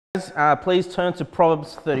guys, please turn to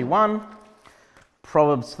Proverbs 31.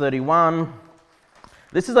 Proverbs 31.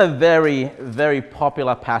 This is a very, very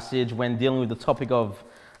popular passage when dealing with the topic of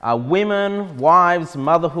women, wives,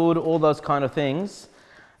 motherhood, all those kind of things.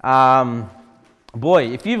 Boy,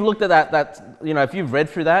 if you've looked at that, if you've read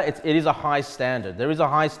through that, it is a high standard. There is a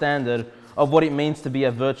high standard of what it means to be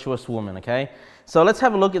a virtuous woman, okay? So let's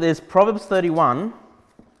have a look at this. Proverbs 31.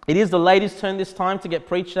 It is the ladies' turn this time to get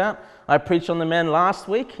preached at. I preached on the men last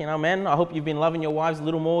week. Men, I hope you've been loving your wives a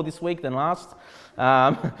little more this week than last.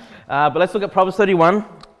 But let's look at Proverbs 31.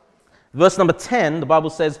 Verse number 10, the Bible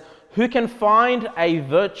says, "Who can find a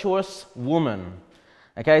virtuous woman?"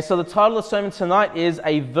 Okay, so the title of the sermon tonight is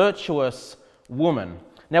A Virtuous Woman.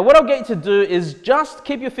 Now what I'll get you to do is just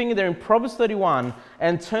keep your finger there in Proverbs 31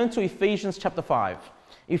 and turn to Ephesians chapter 5.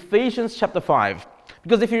 Ephesians chapter 5.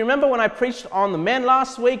 Because if you remember when I preached on the men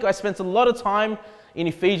last week, I spent a lot of time in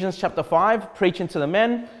Ephesians chapter 5 preaching to the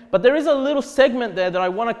men. But there is a little segment there that I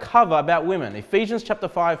want to cover about women. Ephesians chapter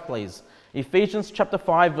 5, please. Ephesians chapter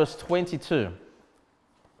 5, verse 22.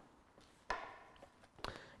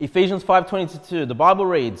 Ephesians 5:22, the Bible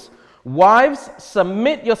reads, "Wives,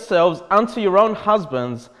 submit yourselves unto your own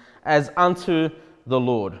husbands as unto the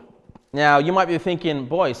Lord." Now, you might be thinking,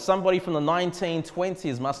 boy, somebody from the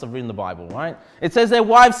 1920s must have written the Bible, right? It says there,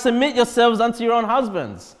 "Wives, submit yourselves unto your own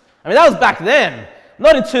husbands." I mean, that was back then,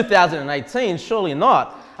 not in 2018, surely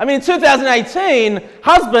not. I mean, in 2018,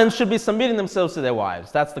 husbands should be submitting themselves to their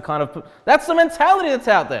wives. That's the mentality that's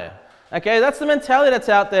out there. Okay, that's the mentality that's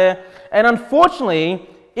out there. And unfortunately,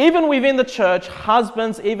 even within the church,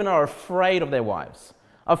 husbands even are afraid of their wives.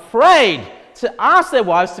 Afraid to ask their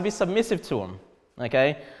wives to be submissive to them.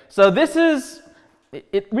 Okay, so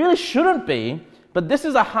it really shouldn't be, but this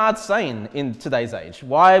is a hard saying in today's age.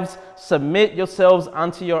 "Wives, submit yourselves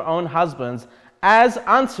unto your own husbands as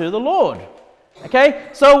unto the Lord." Okay,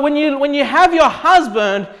 so when you have your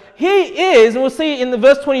husband, he is, and we'll see in the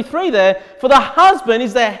verse 23 there, for the husband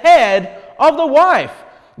is the head of the wife.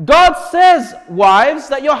 God says, wives,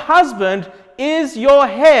 that your husband is your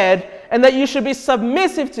head and that you should be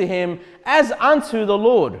submissive to him as unto the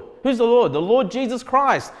Lord. Who's the Lord? The Lord Jesus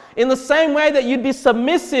Christ. In the same way that you'd be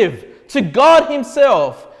submissive to God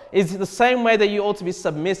himself is the same way that you ought to be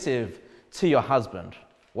submissive to your husband.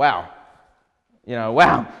 Wow.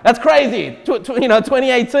 Wow, that's crazy.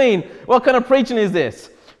 2018. What kind of preaching is this?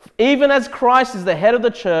 Even as Christ is the head of the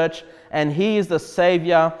church and he is the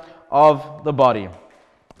savior of the body.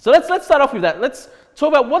 So let's start off with that. Let's talk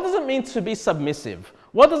about what does it mean to be submissive?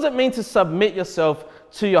 What does it mean to submit yourself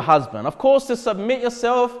to your husband? Of course, to submit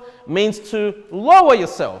yourself means to lower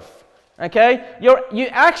yourself. Okay? You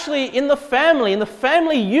actually, in the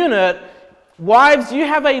family unit, wives, you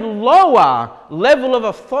have a lower level of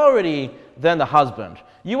authority than the husband.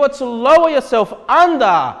 You are to lower yourself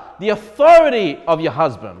under the authority of your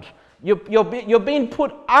husband. You're being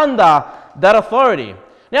put under that authority.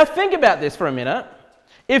 Now think about this for a minute.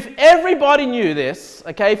 If everybody knew this,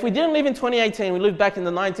 okay, if we didn't live in 2018, we lived back in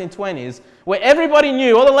the 1920s, where everybody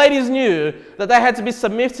knew, all the ladies knew that they had to be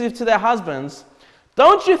submissive to their husbands,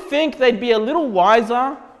 don't you think they'd be a little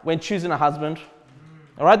wiser when choosing a husband?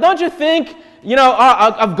 All right, don't you think,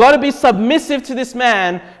 I've got to be submissive to this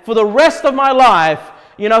man for the rest of my life.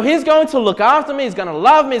 He's going to look after me, he's going to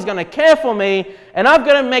love me, he's going to care for me, and I've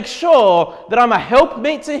got to make sure that I'm a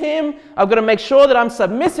helpmeet to him, I've got to make sure that I'm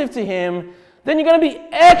submissive to him. Then you're going to be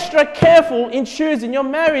extra careful in choosing your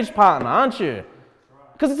marriage partner, aren't you?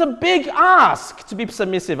 Because it's a big ask to be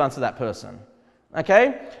submissive unto that person.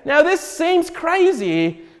 Okay? Now this seems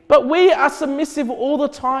crazy, but we are submissive all the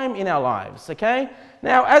time in our lives. Okay?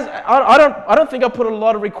 Now, I don't think I put a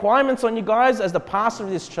lot of requirements on you guys as the pastor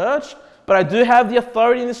of this church, but I do have the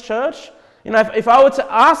authority in this church. If I were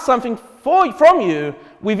to ask something from you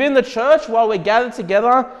within the church while we're gathered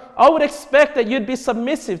together, I would expect that you'd be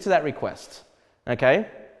submissive to that request. Okay?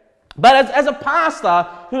 But as a pastor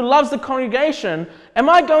who loves the congregation, am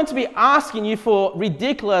I going to be asking you for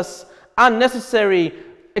ridiculous, unnecessary,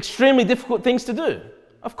 extremely difficult things to do?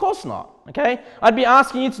 Of course not. Okay? I'd be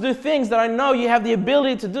asking you to do things that I know you have the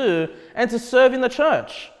ability to do and to serve in the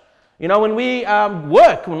church. When we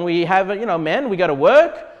work, when we have, men, we go to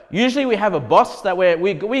work, usually we have a boss that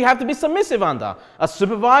we have to be submissive under. A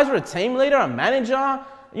supervisor, a team leader, a manager,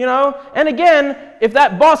 And again, if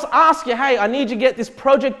that boss asks you, hey, I need you to get this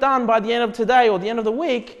project done by the end of today or the end of the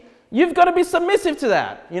week, you've got to be submissive to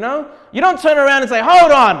that, You don't turn around and say,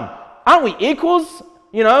 hold on, aren't we equals?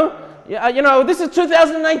 This is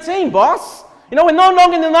 2018, boss. We're no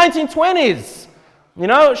longer in the 1920s.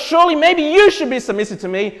 Surely maybe you should be submissive to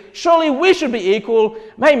me. Surely we should be equal.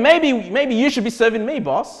 Maybe you should be serving me,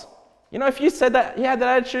 boss. You know, if you said that, you had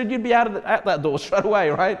that attitude, you'd be out that door straight away,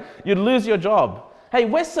 right? You'd lose your job. Hey,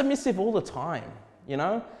 we're submissive all the time, you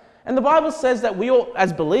know? And the Bible says that we all,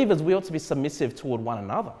 as believers, we ought to be submissive toward one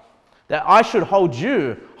another. That I should hold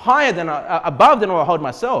you higher than, above than I hold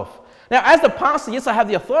myself. Now, as the pastor, yes, I have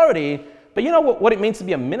the authority, but you know what it means to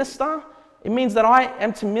be a minister? It means that I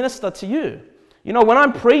am to minister to you. You know, when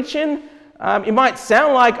I'm preaching, it might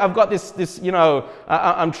sound like I've got this you know,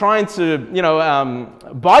 I'm trying to,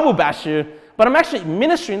 Bible bash you, but I'm actually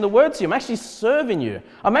ministering the word to you. I'm actually serving you.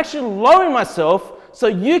 I'm actually lowering myself so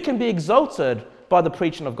you can be exalted by the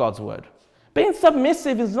preaching of God's word. Being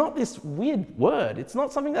submissive is not this weird word. It's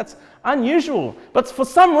not something that's unusual. But for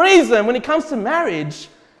some reason, when it comes to marriage,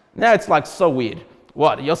 now it's like so weird.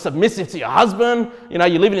 What, you're submissive to your husband? You know,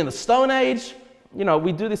 you're living in the Stone Age? You know,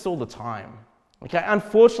 we do this all the time. Okay,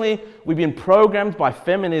 unfortunately, we've been programmed by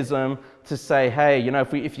feminism to say, hey, you know,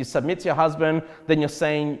 if you submit to your husband, then you're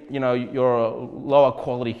saying, you know, you're a lower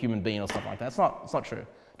quality human being or something like that. It's not true.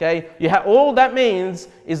 Okay, all that means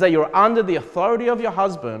is that you're under the authority of your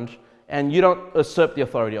husband and you don't usurp the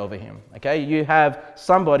authority over him. Okay, you have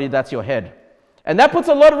somebody that's your head. And that puts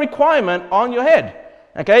a lot of requirement on your head.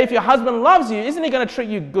 Okay, if your husband loves you, isn't he going to treat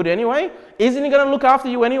you good anyway? Isn't he going to look after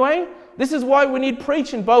you anyway? This is why we need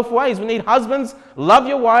preaching both ways. We need husbands, love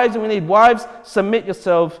your wives, and we need wives, submit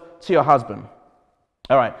yourself to your husband.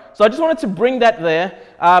 All right, so I just wanted to bring that there.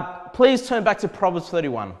 Please turn back to Proverbs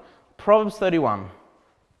 31. Proverbs 31.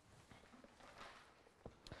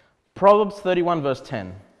 Proverbs 31 verse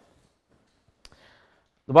 10.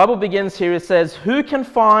 The Bible begins here, it says, "Who can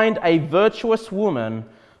find a virtuous woman,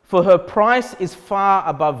 for her price is far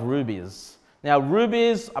above rubies." Now,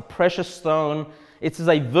 rubies, a precious stone. It is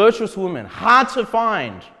a virtuous woman, hard to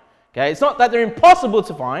find. Okay, it's not that they're impossible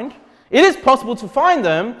to find. It is possible to find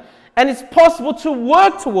them, and it's possible to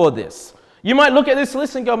work toward this. You might look at this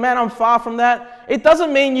list and go, man, I'm far from that. It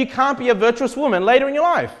doesn't mean you can't be a virtuous woman later in your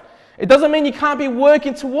life. It doesn't mean you can't be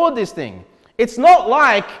working toward this thing. It's not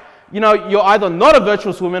like, you know, you're either not a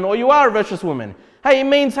virtuous woman or you are a virtuous woman. Hey, it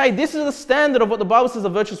means, hey, this is the standard of what the Bible says a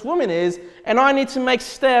virtuous woman is, and I need to make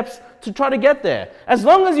steps to try to get there. As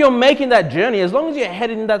long as you're making that journey, as long as you're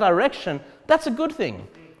headed in that direction, that's a good thing.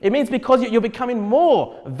 It means because you're becoming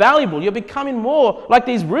more valuable, you're becoming more like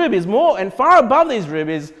these rubies, more and far above these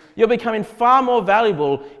rubies, you're becoming far more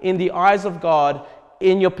valuable in the eyes of God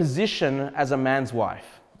in your position as a man's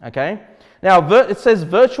wife. Okay? Now, it says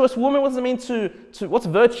virtuous woman. What does it mean what's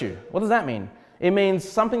virtue? What does that mean? It means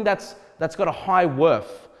something that's got a high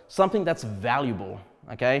worth, something that's valuable.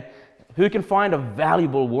 Okay? Who can find a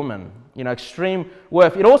valuable woman? You know, extreme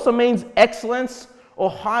worth. It also means excellence or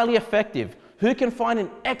highly effective. Who can find an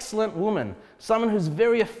excellent woman? Someone who's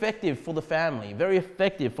very effective for the family, very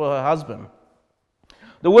effective for her husband.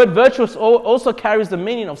 The word virtuous also carries the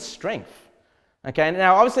meaning of strength. Okay,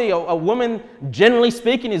 now obviously a woman, generally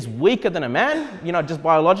speaking, is weaker than a man, you know, just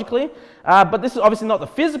biologically. But this is obviously not the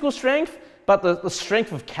physical strength, but the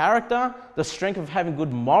strength of character, the strength of having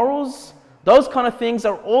good morals. Those kind of things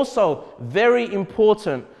are also very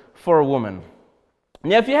important for a woman.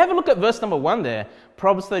 Now, if you have a look at verse number 1 there,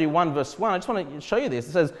 Proverbs 31 verse 1, I just want to show you this.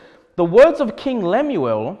 It says, the words of King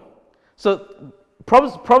Lemuel, so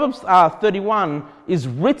Proverbs 31 is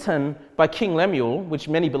written by King Lemuel, which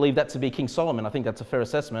many believe that to be King Solomon. I think that's a fair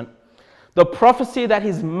assessment. The prophecy that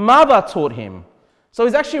his mother taught him. So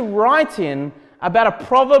he's actually writing about a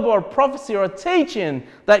proverb or a prophecy or a teaching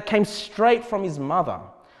that came straight from his mother.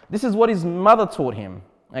 This is what his mother taught him,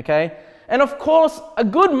 okay? And of course, a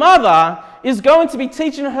good mother is going to be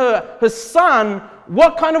teaching her son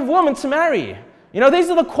what kind of woman to marry. You know, these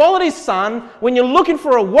are the qualities, son, when you're looking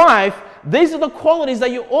for a wife, these are the qualities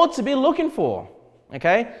that you ought to be looking for,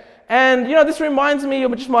 okay? And, you know, this reminds me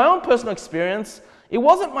of just my own personal experience. It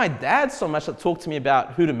wasn't my dad so much that talked to me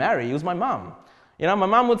about who to marry. It was my mum. You know, my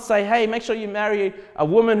mum would say, hey, make sure you marry a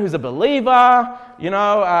woman who's a believer,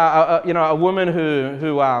 a woman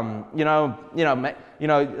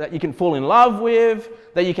that you can fall in love with,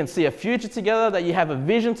 that you can see a future together, that you have a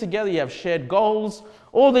vision together, you have shared goals,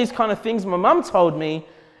 all these kind of things my mum told me.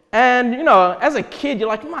 And, you know, as a kid, you're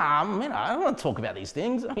like, Mom, I don't want to talk about these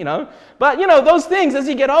things, you know. But, you know, those things, as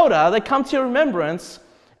you get older, they come to your remembrance.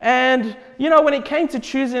 And, you know, when it came to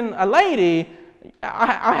choosing a lady,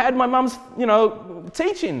 I had my mum's, you know,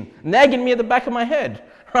 teaching, nagging me at the back of my head,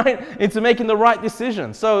 right, into making the right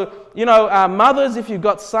decision. So, you know, mothers, if you've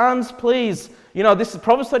got sons, please, you know, this is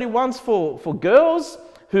Proverbs 31's for girls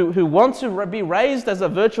who want to be raised as a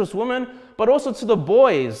virtuous woman, but also to the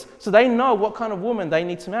boys, so they know what kind of woman they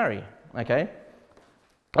need to marry, okay?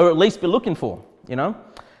 Or at least be looking for, you know?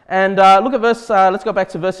 And look at let's go back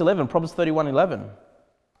to verse 11, Proverbs 31:11.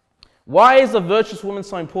 Why is a virtuous woman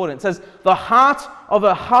so important? It says, the heart of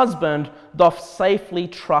her husband doth safely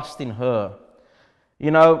trust in her.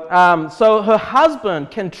 So her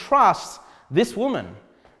husband can trust this woman.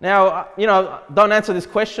 Now, don't answer this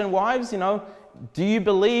question, wives. Do you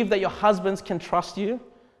believe that your husbands can trust you?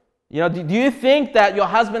 Do you think that your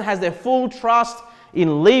husband has their full trust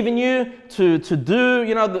in leaving you to do,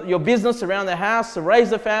 your business around the house, to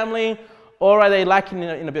raise a family, or are they lacking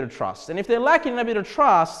in a bit of trust? And if they're lacking in a bit of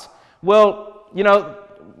trust, well,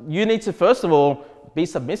 you need to, first of all, be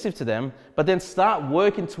submissive to them, but then start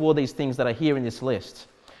working toward these things that are here in this list.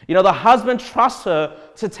 The husband trusts her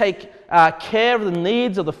to take care of the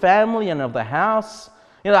needs of the family and of the house.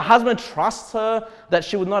 The husband trusts her that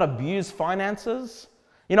she would not abuse finances.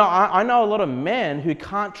 I know a lot of men who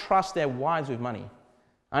can't trust their wives with money.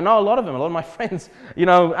 I know a lot of them, a lot of my friends,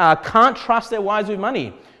 can't trust their wives with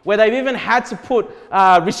money, where they've even had to put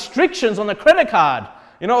restrictions on the credit card,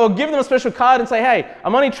 or give them a special card and say, hey,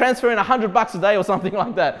 I'm only transferring $100 a day or something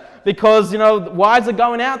like that, because, wives are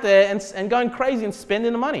going out there and going crazy and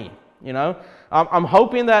spending the money, I'm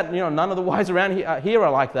hoping that, none of the wives around here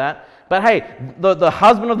are like that. But hey, the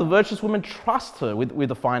husband of the virtuous woman trusts her with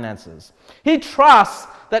the finances. He trusts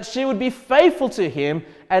that she would be faithful to him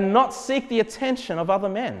and not seek the attention of other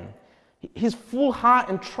men. His full heart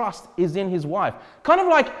and trust is in his wife. Kind of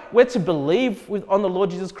like we're to believe on the Lord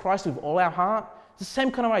Jesus Christ with all our heart. It's the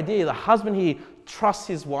same kind of idea. The husband here trusts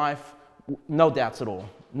his wife, no doubts at all.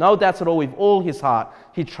 No doubts at all, with all his heart,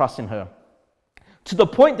 he trusts in her. To the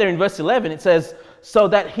point there in verse 11, it says, so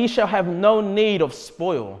that he shall have no need of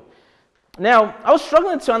spoil. Now, I was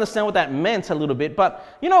struggling to understand what that meant a little bit, but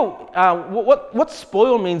what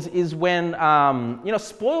spoil means is when,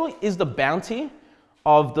 spoil is the bounty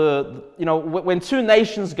of when two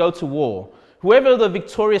nations go to war. Whoever the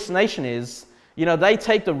victorious nation is, they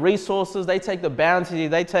take the resources, they take the bounty,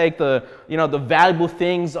 they take the valuable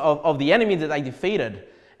things of the enemy that they defeated.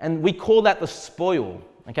 And we call that the spoil,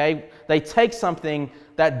 okay? They take something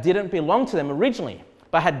that didn't belong to them originally,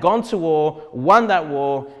 but had gone to war, won that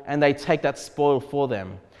war, and they take that spoil for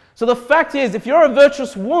them. So the fact is, if you're a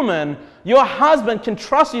virtuous woman, your husband can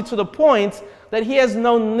trust you to the point that he has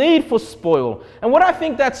no need for spoil. And what I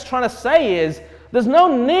think that's trying to say is, there's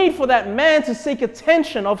no need for that man to seek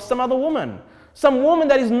attention of some other woman, some woman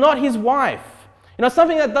that is not his wife,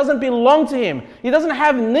 something that doesn't belong to him. He doesn't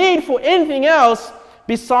have need for anything else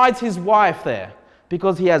besides his wife there,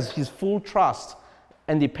 because he has his full trust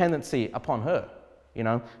and dependency upon her.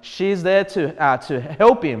 She's there to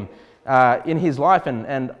help him in his life.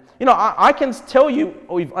 And I can tell you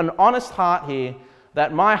with an honest heart here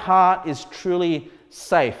that my heart is truly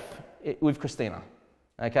safe with Christina.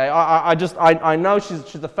 Okay, I know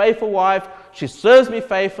she's a faithful wife. She serves me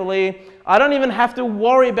faithfully. I don't even have to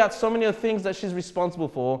worry about so many of the things that she's responsible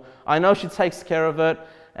for. I know she takes care of it.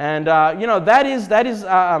 And, that is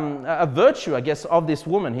a virtue, I guess, of this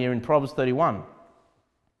woman here in Proverbs 31.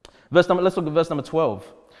 Let's look at verse number 12.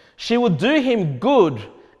 She will do him good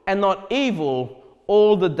and not evil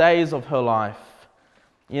all the days of her life.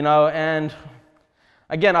 And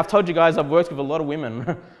again, I've told you guys I've worked with a lot of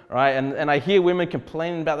women, right? And I hear women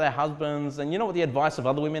complaining about their husbands. And you know what the advice of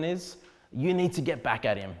other women is? You need to get back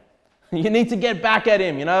at him. You need to get back at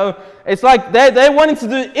him, It's like they're wanting to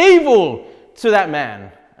do evil to that man,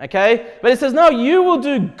 okay? But it says, no, you will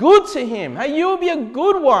do good to him. Hey, you will be a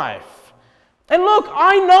good wife. And look,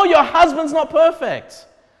 I know your husband's not perfect,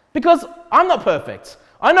 because I'm not perfect.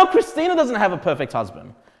 I know Christina doesn't have a perfect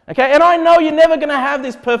husband, okay? And I know you're never going to have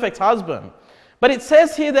this perfect husband. But it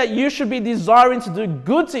says here that you should be desiring to do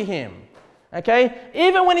good to him, okay?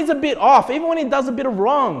 Even when he's a bit off, even when he does a bit of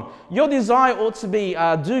wrong, your desire ought to be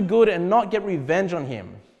do good and not get revenge on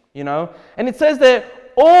him, And it says there,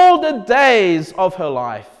 all the days of her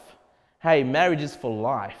life. Hey, marriage is for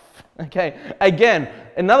life. Okay, again,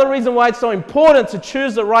 another reason why it's so important to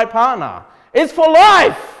choose the right partner. It's for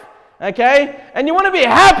life, okay? And you want to be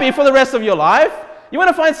happy for the rest of your life. You want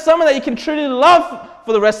to find someone that you can truly love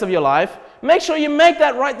for the rest of your life. Make sure you make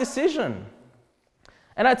that right decision.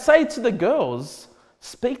 And I'd say to the girls,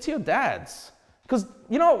 speak to your dads. Because,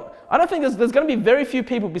 I don't think there's going to be very few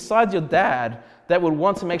people besides your dad that would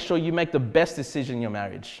want to make sure you make the best decision in your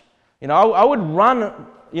marriage. I would run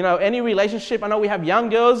any relationship. I know we have young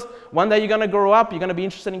girls. One day you're going to grow up. You're going to be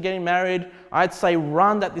interested in getting married. I'd say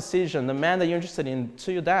run that decision, the man that you're interested in,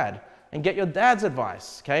 to your dad. And get your dad's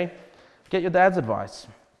advice, okay? Get your dad's advice.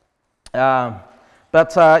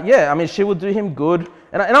 She will do him good.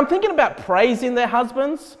 And I'm thinking about praising their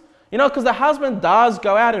husbands. Because the husband does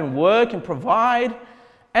go out and work and provide.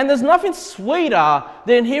 And there's nothing sweeter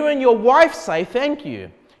than hearing your wife say thank you.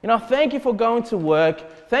 Thank you for going to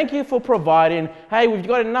work. Thank you for providing. Hey, we've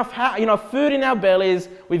got enough food in our bellies.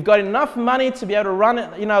 We've got enough money to be able to run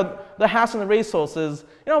the house and the resources.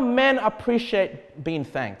 Men appreciate being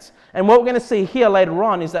thanked. And what we're going to see here later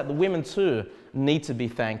on is that the women too need to be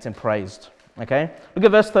thanked and praised. Okay? Look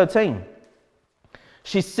at verse 13.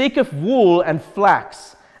 She seeketh wool and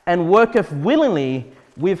flax and worketh willingly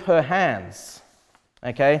with her hands.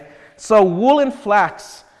 Okay? So wool and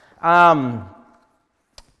flax,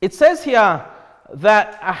 it says here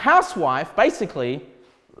that a housewife, basically,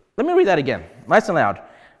 let me read that again, nice and loud.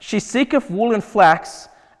 She seeketh wool and flax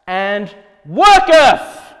and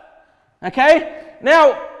worketh. Okay?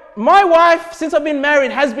 Now, my wife, since I've been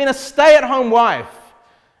married, has been a stay-at-home wife.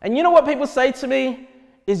 And you know what people say to me?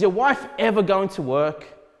 Is your wife ever going to work?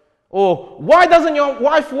 Or, why doesn't your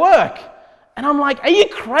wife work? And I'm like, are you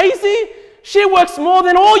crazy? She works more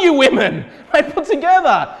than all you women, put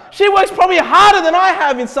together. She works probably harder than I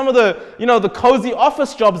have in some of the cozy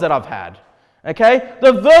office jobs that I've had. Okay?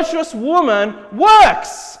 The virtuous woman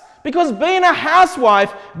works. Because being a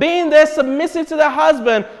housewife, being there submissive to the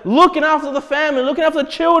husband, looking after the family, looking after the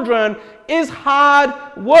children, is hard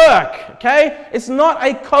work. Okay? It's not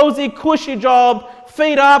a cozy, cushy job,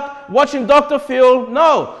 feet up, watching Dr. Phil.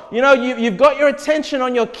 No. You've got your attention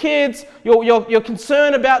on your kids. You're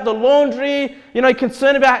concerned about the laundry. You're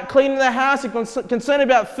concerned about cleaning the house. You're concerned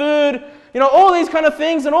about food. All these kind of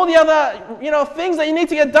things and all the other, things that you need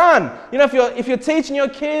to get done. If you're teaching your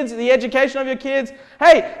kids, the education of your kids,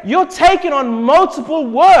 hey, you're taking on multiple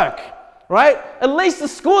work, right? At least the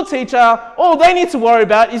school teacher, all they need to worry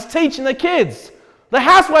about is teaching the kids. The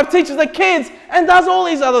housewife teaches the kids and does all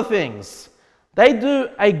these other things. They do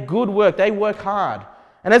a good work. They work hard.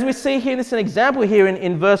 And as we see here, this is an example here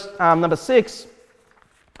in verse number 13.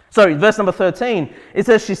 It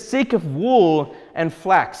says, she seeketh wool and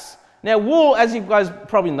flax. Now, wool, as you guys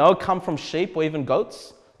probably know, come from sheep or even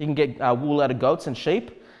goats. You can get wool out of goats and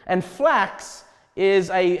sheep. And flax is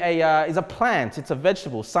a plant. It's a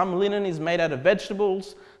vegetable. Some linen is made out of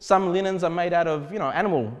vegetables. Some linens are made out of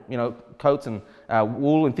animal coats and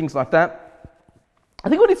wool and things like that. I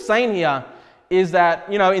think what it's saying here is that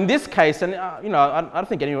in this case, and I don't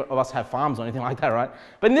think any of us have farms or anything like that, right?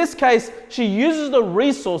 But in this case, she uses the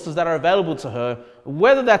resources that are available to her,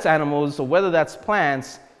 whether that's animals or whether that's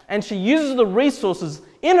plants. And she uses the resources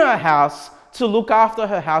in her house to look after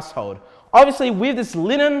her household. Obviously, with this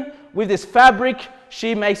linen, with this fabric,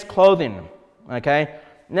 she makes clothing. Okay?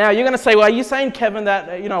 Now, you're going to say, well, are you saying, Kevin,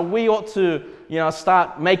 that we ought to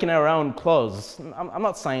start making our own clothes? I'm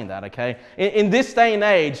not saying that, okay? In this day and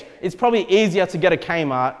age, it's probably easier to get a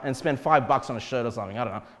Kmart and spend $5 on a shirt or something. I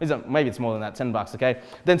don't know. Maybe it's more than that, $10, okay?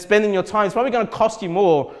 Then spending your time, it's probably going to cost you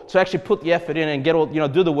more to actually put the effort in and get all,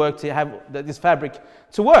 do the work to have this fabric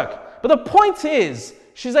to work. But the point is,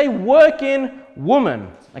 she's a working woman,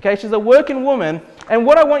 okay? She's a working woman. And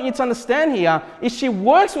what I want you to understand here is she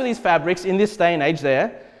works with these fabrics in this day and age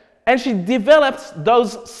there, and she develops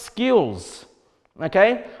those skills,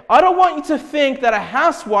 okay? I don't want you to think that a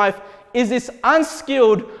housewife is this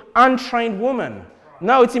unskilled, untrained woman.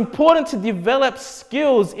 No, it's important to develop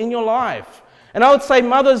skills in your life. And I would say,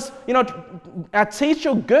 mothers, teach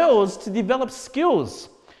your girls to develop skills.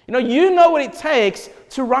 You know what it takes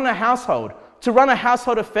to run a household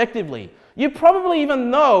effectively. You probably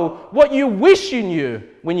even know what you wish you knew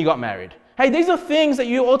when you got married. Hey, these are things that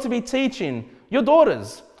you ought to be teaching your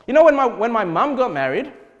daughters. When my mum got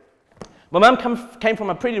married, my mum came from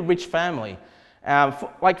a pretty rich family,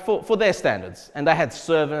 for their standards. And they had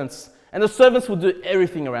servants, and the servants would do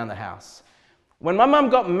everything around the house. When my mum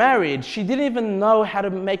got married, she didn't even know how to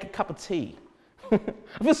make a cup of tea.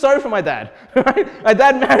 I feel sorry for my dad. Right? My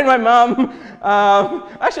dad married my mum.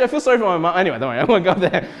 Actually, I feel sorry for my mum. Anyway, don't worry, I won't go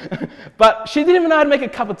there. But she didn't even know how to make a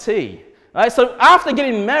cup of tea. Right? So after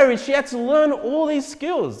getting married, she had to learn all these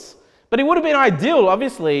skills. But it would have been ideal,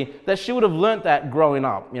 obviously, that she would have learnt that growing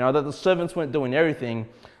up. That the servants weren't doing everything.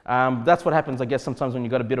 That's what happens, I guess, sometimes when you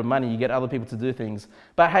got a bit of money, you get other people to do things.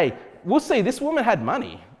 But hey, we'll see. This woman had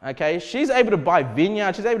money. Okay, she's able to buy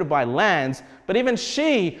vineyards, she's able to buy lands, but even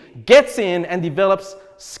she gets in and develops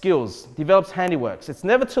skills, develops handiworks. It's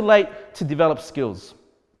never too late to develop skills.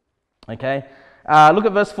 Okay, look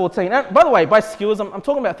at verse 14. And by the way, by skills, I'm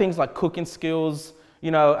talking about things like cooking skills.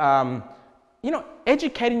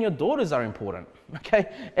 Educating your daughters are important.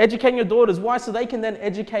 Okay, educating your daughters. Why? So they can then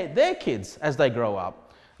educate their kids as they grow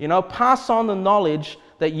up. Pass on the knowledge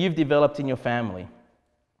that you've developed in your family.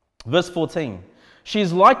 Verse 14. She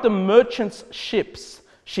is like the merchant's ships.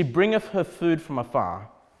 She bringeth her food from afar.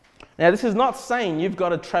 Now, this is not saying you've got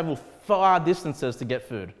to travel far distances to get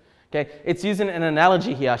food. Okay, it's using an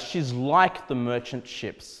analogy here. She's like the merchant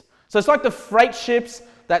ships. So it's like the freight ships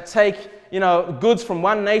that take, goods from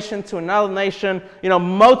one nation to another nation,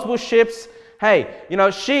 multiple ships. Hey,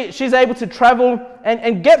 she's able to travel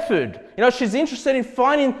and get food. She's interested in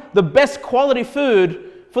finding the best quality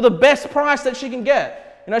food for the best price that she can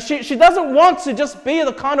get. She doesn't want to just be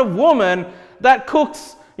the kind of woman that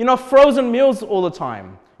cooks, frozen meals all the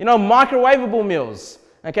time, microwavable meals.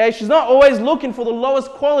 Okay, she's not always looking for the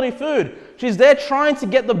lowest quality food. She's there trying to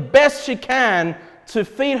get the best she can to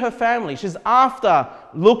feed her family. She's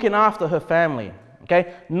looking after her family.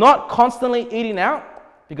 Okay, not constantly eating out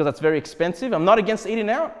because that's very expensive. I'm not against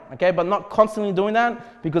eating out, okay, but not constantly doing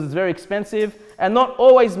that because it's very expensive, and not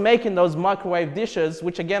always making those microwave dishes,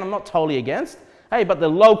 which again, I'm not totally against. Hey, but the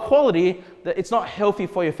low quality, it's not healthy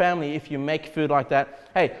for your family if you make food like that.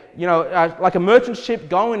 Hey, like a merchant ship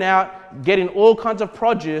going out, getting all kinds of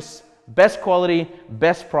produce, best quality,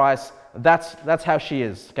 best price. That's how she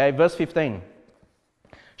is. Okay, verse 15.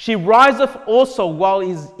 She riseth also while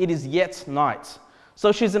it is yet night.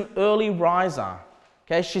 So she's an early riser.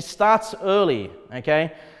 Okay, she starts early.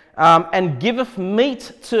 Okay, and giveth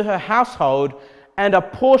meat to her household and a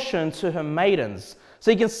portion to her maidens. So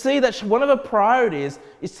you can see that one of her priorities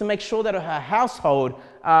is to make sure that her household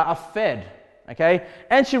are fed, okay?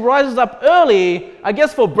 And she rises up early, I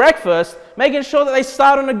guess for breakfast, making sure that they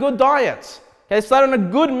start on a good diet. Okay, start on a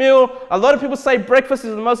good meal. A lot of people say breakfast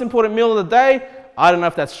is the most important meal of the day. I don't know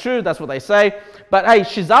if that's true, that's what they say. But hey,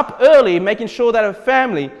 she's up early, making sure that her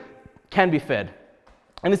family can be fed.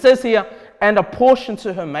 And it says here, and a portion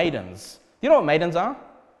to her maidens. Do you know what maidens are?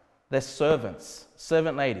 They're servants,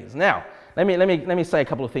 servant ladies. Now, let me say a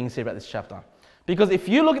couple of things here about this chapter. Because if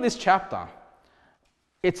you look at this chapter,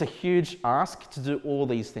 it's a huge ask to do all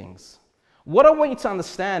these things. What I want you to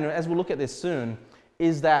understand, as we'll look at this soon,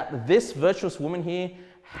 is that this virtuous woman here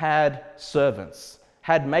had servants,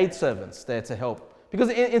 had maidservants there to help. Because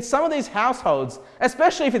in some of these households,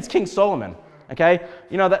 especially if it's King Solomon, okay,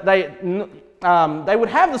 that they would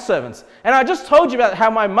have the servants. And I just told you about how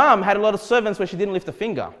my mum had a lot of servants where she didn't lift a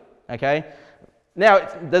finger, okay? Now,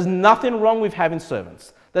 there's nothing wrong with having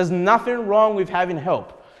servants. There's nothing wrong with having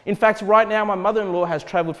help. In fact, right now, my mother-in-law has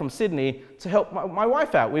traveled from Sydney to help my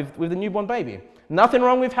wife out with the newborn baby. Nothing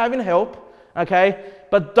wrong with having help, okay?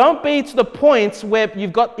 But don't be to the point where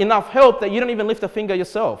you've got enough help that you don't even lift a finger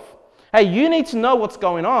yourself. Hey, you need to know what's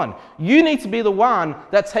going on. You need to be the one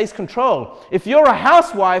that takes control. If you're a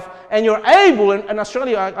housewife and you're able, in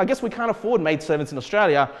Australia, I guess we can't afford maidservants in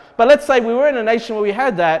Australia, but let's say we were in a nation where we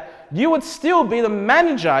had that, you would still be the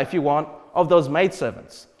manager, if you want, of those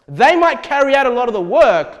maidservants. They might carry out a lot of the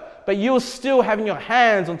work, but you're still having your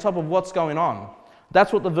hands on top of what's going on.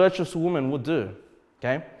 That's what the virtuous woman would do,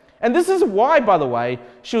 okay? And this is why, by the way,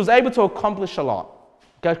 she was able to accomplish a lot,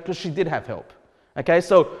 okay? Because she did have help. Okay,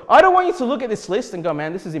 so I don't want you to look at this list and go,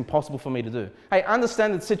 man, this is impossible for me to do. Hey,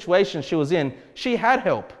 understand the situation she was in. She had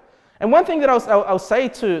help. And one thing that I'll say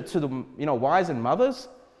to the wives and mothers,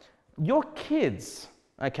 your kids,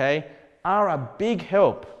 okay, are a big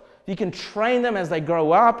help. You can train them as they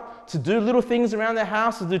grow up to do little things around their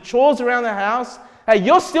house, to do chores around their house. Hey,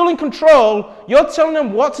 you're still in control. You're telling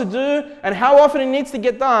them what to do and how often it needs to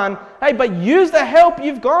get done. Hey, but use the help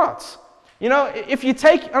you've got. If you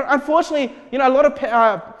take, unfortunately, a lot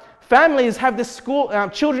of families have this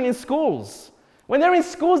children in schools. When they're in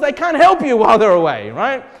schools, they can't help you while they're away,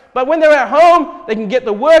 right? But when they're at home, they can get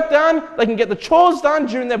the work done, they can get the chores done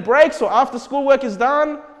during their breaks or after school work is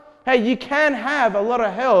done. Hey, you can have a lot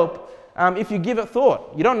of help if you give it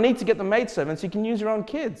thought. You don't need to get the maidservants, you can use your own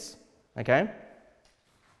kids, okay?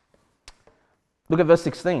 Look at verse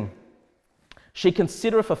 16. She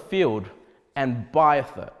considereth a field and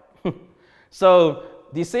buyeth it. So,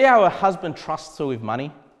 do you see how her husband trusts her with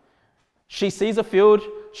money? She sees a field,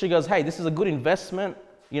 she goes, hey, this is a good investment,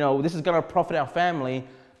 this is going to profit our family.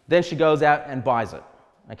 Then she goes out and buys it,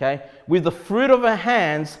 okay? With the fruit of her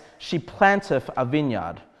hands, she planteth a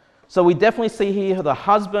vineyard. So we definitely see here the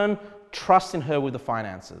husband trusting her with the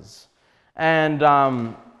finances. And,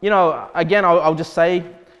 again, I'll just say,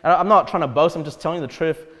 I'm not trying to boast, I'm just telling you the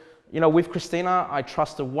truth. With Christina, I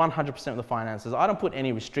trust her 100% with the finances. I don't put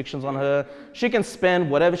any restrictions on her. She can spend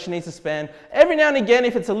whatever she needs to spend. Every now and again,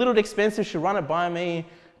 if it's a little expensive, she'll run it by me.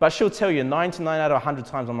 But she'll tell you 99 out of 100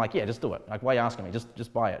 times, I'm like, yeah, just do it. Like, why are you asking me?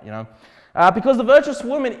 Just buy it, Because the virtuous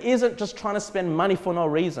woman isn't just trying to spend money for no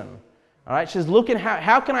reason. All right, she's looking,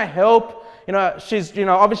 how can I help? She's,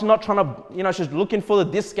 obviously not trying to, she's looking for the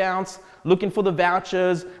discounts, looking for the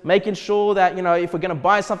vouchers, making sure that, if we're going to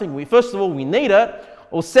buy something, first of all, we need it.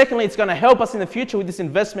 Or secondly, it's going to help us in the future with this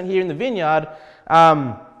investment here in the vineyard.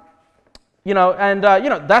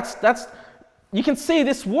 That's you can see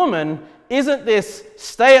this woman isn't this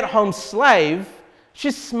stay-at-home slave.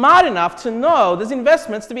 She's smart enough to know there's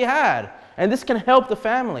investments to be had, and this can help the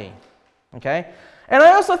family, okay? And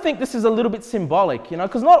I also think this is a little bit symbolic,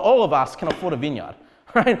 because not all of us can afford a vineyard,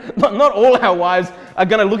 right? Not all our wives are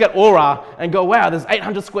going to look at Aura and go, wow, there's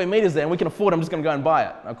 800 square meters there and we can afford it, I'm just going to go and buy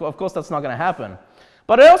it. Of course, that's not going to happen.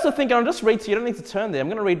 But I also think, and I'll just read to you, you don't need to turn there, I'm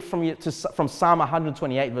going to read from Psalm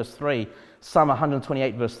 128 verse 3. Psalm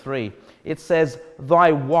 128 verse 3. It says,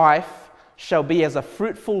 thy wife shall be as a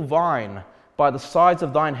fruitful vine by the sides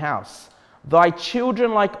of thine house, thy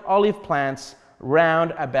children like olive plants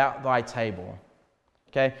round about thy table.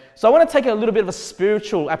 Okay, so I want to take a little bit of a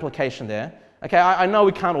spiritual application there. Okay, I know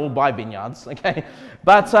we can't all buy vineyards, okay,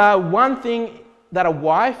 but one thing that a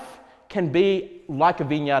wife can be like a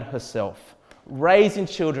vineyard herself, raising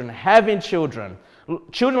children, having children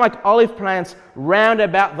like olive plants round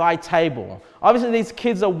about thy table. Obviously, these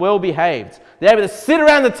kids are well behaved. They're able to sit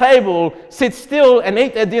around the table, sit still, and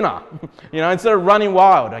eat their dinner, instead of running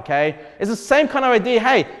wild, okay? It's the same kind of idea.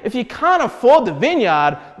 Hey, if you can't afford the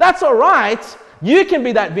vineyard, that's all right. You can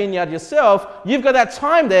be that vineyard yourself. You've got that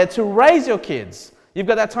time there to raise your kids. You've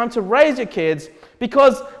got that time to raise your kids,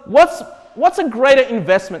 because what's a greater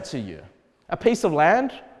investment to you? A piece of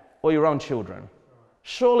land or your own children?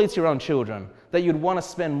 Surely it's your own children that you'd want to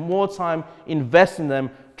spend more time investing in them,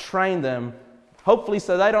 train them, hopefully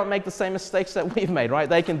so they don't make the same mistakes that we've made, right?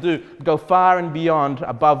 They can go far and beyond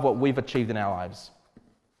above what we've achieved in our lives.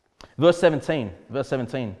 Verse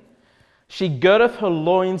 17. She girdeth her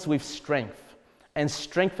loins with strength and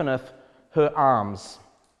strengtheneth her arms.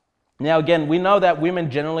 Now again, we know that women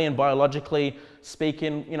generally and biologically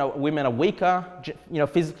speaking, women are weaker,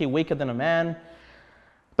 physically weaker than a man.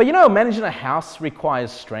 But managing a house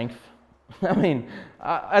requires strength. I mean,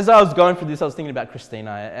 as I was going through this, I was thinking about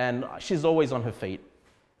Christina, and she's always on her feet.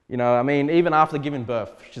 Even after giving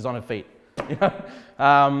birth, she's on her feet.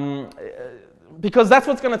 Because that's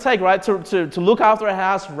what's going to take, right? To look after a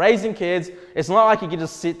house, raising kids. It's not like you can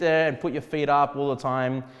just sit there and put your feet up all the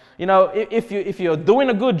time. If you're doing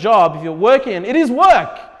a good job, if you're working, it is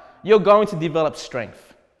work. You're going to develop strength.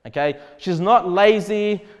 Okay, she's not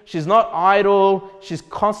lazy, she's not idle, she's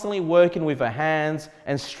constantly working with her hands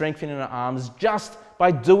and strengthening her arms just by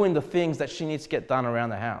doing the things that she needs to get done around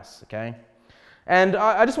the house, okay? And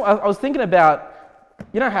I was thinking about,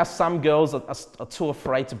 how some girls are too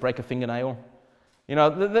afraid to break a fingernail?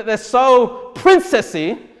 They're so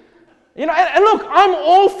princessy, and look, I'm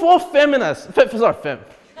all for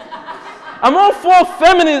I'm all for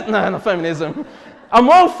feminism. I'm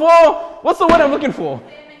all for, what's the word I'm looking for?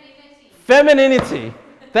 Femininity.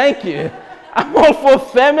 Thank you. I'm all for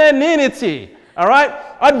femininity. All right?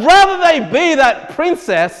 I'd rather they be that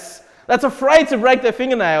princess that's afraid to break their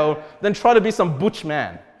fingernail than try to be some butch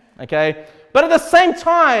man. Okay? But at the same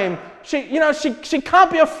time, she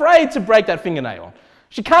can't be afraid to break that fingernail.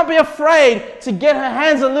 She can't be afraid to get her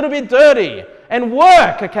hands a little bit dirty and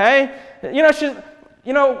work. Okay?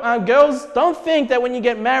 Girls, don't think that when you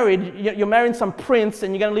get married, you're marrying some prince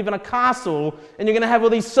and you're going to live in a castle and you're going to have all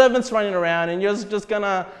these servants running around and you're just going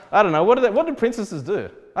to, I don't know, what do princesses do?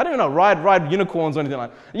 I don't even know, ride unicorns or anything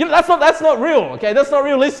like that. That's not real, okay? That's not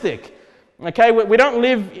realistic, okay? We don't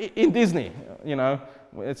live in Disney, you're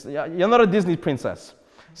not a Disney princess.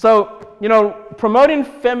 So, promoting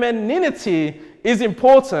femininity is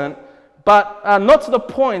important, but not to the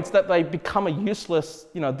point that they become a useless,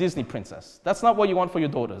 Disney princess. That's not what you want for your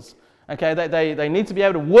daughters. Okay, they need to be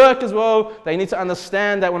able to work as well. They need to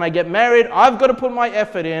understand that when I get married, I've got to put my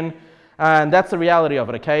effort in, and that's the reality of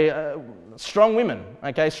it. Okay, strong women.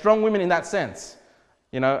 Okay, strong women in that sense.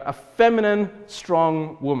 A feminine,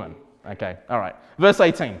 strong woman. Okay, all right. Verse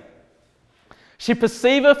 18. She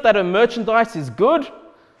perceiveth that her merchandise is good;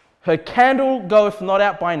 her candle goeth not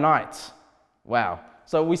out by night. Wow.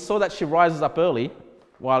 So we saw that she rises up early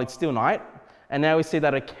while it's still night, and now we see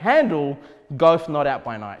that her candle goeth not out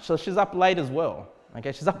by night. So she's up late as well.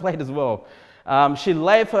 Okay, she's up late as well. She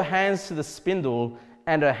layeth her hands to the spindle,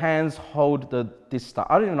 and her hands hold the distaff.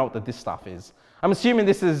 I don't even know what the distaff is. I'm assuming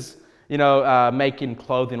this is, making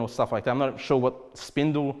clothing or stuff like that. I'm not sure what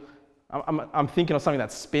spindle. I'm thinking of something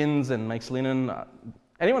that spins and makes linen.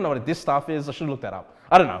 Anyone know what a distaff is? I should look that up.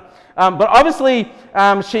 I don't know. But obviously,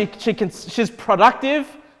 she's productive.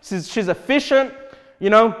 She's efficient.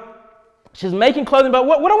 She's making clothing. But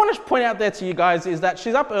what I want to point out there to you guys is that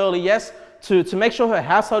she's up early, yes, to make sure her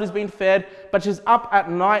household is being fed, but she's up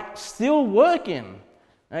at night still working.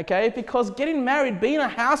 Okay? Because getting married, being a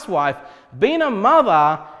housewife, being a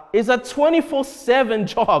mother is a 24/7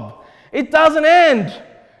 job. It doesn't end.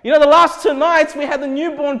 You know, the last 2 nights we had the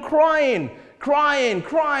newborn crying. And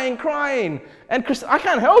I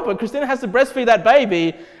can't help it. Christina has to breastfeed that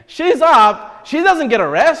baby. She's up. She doesn't get a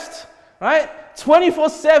rest, right?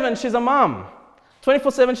 24/7, she's a mum.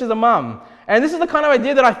 24/7, she's a mum. And this is the kind of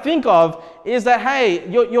idea that I think of, is that, hey,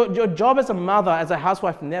 your job as a mother, as a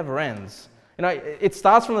housewife, never ends. You know, it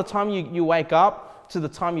starts from the time you wake up to the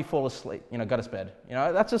time you fall asleep, you know, go to bed. You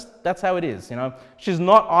know, that's how it is, you know. She's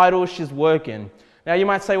not idle, she's working. Now, you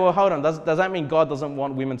might say, well, hold on, does that mean God doesn't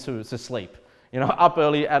want women to sleep? You know, up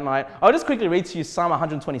early at night. I'll just quickly read to you Psalm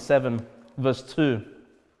 127, verse 2.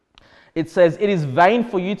 It says, "It is vain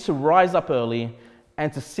for you to rise up early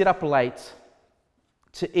and to sit up late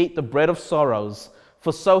to eat the bread of sorrows,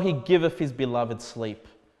 for so he giveth his beloved sleep."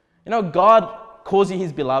 You know, God calls you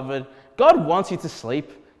his beloved. God wants you to sleep.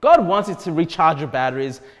 God wants you to recharge your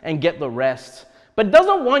batteries and get the rest. But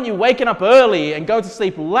doesn't want you waking up early and going to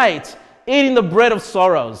sleep late, eating the bread of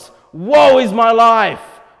sorrows. Woe is my life.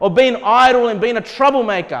 Or being idle and being a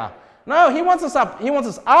troublemaker. No, he wants us up. He wants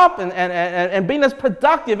us up and being as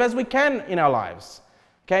productive as we can in our lives.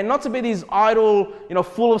 Okay, not to be these idle, you know,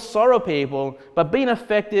 full of sorrow people, but being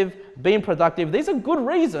effective, being productive. These are good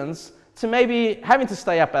reasons to maybe having to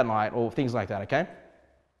stay up at night or things like that, okay?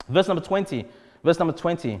 Verse number 20.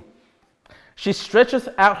 "She stretcheth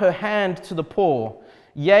out her hand to the poor,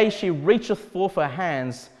 yea, she reacheth forth her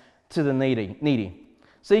hands to the needy.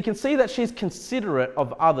 So you can see that she's considerate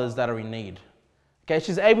of others that are in need. Okay,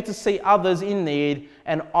 she's able to see others in need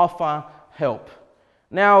and offer help.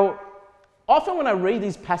 Now, often when I read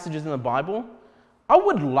these passages in the Bible, I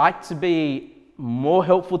would like to be more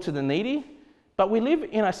helpful to the needy, but we live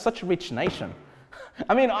in such a rich nation.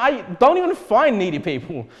 I mean, I don't even find needy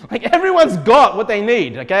people. Like, everyone's got what they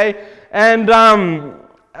need, okay? And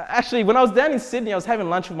actually, when I was down in Sydney, I was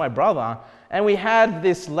having lunch with my brother, and we had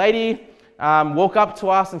this lady walk up to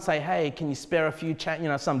us and say, "Hey, can you spare a few,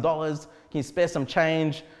 some dollars? Can you spare some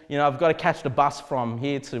change? You know, I've got to catch the bus from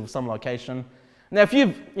here to some location." Now,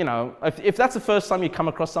 if that's the first time you come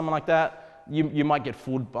across someone like that, you might get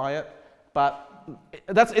fooled by it. But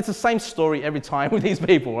it's the same story every time with these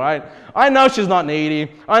people, right? I know she's not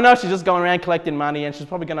needy. I know she's just going around collecting money, and she's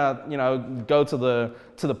probably gonna, go to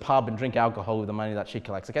the pub and drink alcohol with the money that she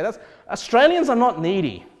collects. Okay, Australians are not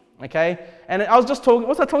needy. Okay, and I was just talking.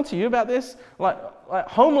 Was I talking to you about this? Like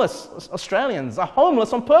homeless Australians are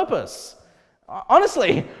homeless on purpose.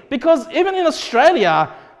 Honestly, because even in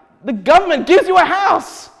Australia, the government gives you a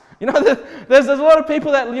house. You know, there's a lot of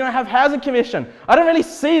people that have housing commission. I don't really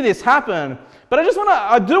see this happen, but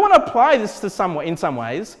I do want to apply this to in some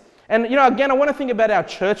ways. And again, I want to think about our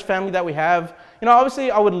church family that we have.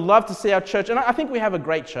 Obviously, I would love to see our church, and I think we have a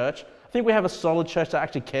great church. I think we have a solid church that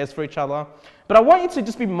actually cares for each other. But I want you to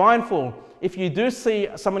just be mindful, if you do see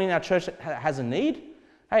someone in our church that has a need,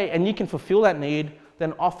 hey, and you can fulfill that need,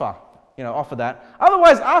 then offer that.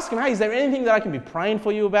 Otherwise, ask them, hey, is there anything that I can be praying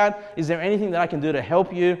for you about? Is there anything that I can do to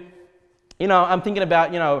help you? I'm thinking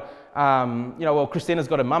about, well, Christina's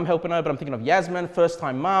got a mum helping her, but I'm thinking of Yasmin,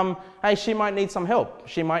 first-time mum. Hey, she might need some help.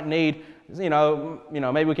 She might need,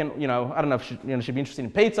 maybe we can, I don't know if she'd be interested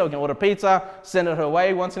in pizza. We can order pizza, send it her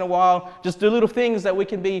way once in a while. Just do little things that we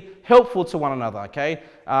can be helpful to one another, okay?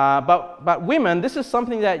 But women, this is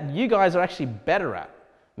something that you guys are actually better at.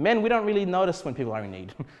 Men, we don't really notice when people are in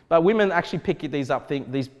need. But women actually pick these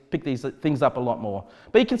things up a lot more.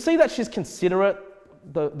 But you can see that she's considerate,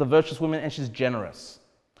 the virtuous woman, and she's generous.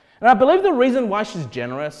 And I believe the reason why she's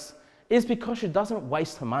generous is because she doesn't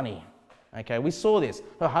waste her money. Okay, we saw this.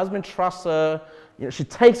 Her husband trusts her. She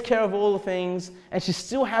takes care of all the things, and she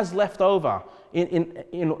still has left over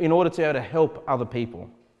in order to be able to help other people.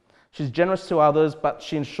 She's generous to others, but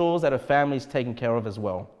she ensures that her family is taken care of as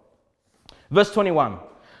well. Verse 21.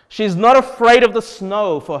 She's not afraid of the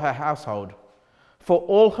snow for her household, for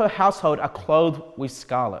all her household are clothed with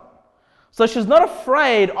scarlet. So she's not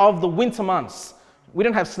afraid of the winter months. We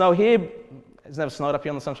don't have snow here. It's never snowed up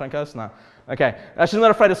here on the Sunshine Coast? No. Okay. She's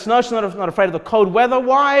not afraid of snow. She's not afraid of the cold weather.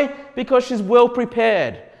 Why? Because she's well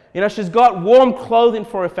prepared. She's got warm clothing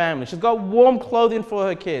for her family. She's got warm clothing for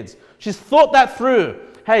her kids. She's thought that through.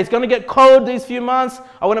 Hey, it's going to get cold these few months.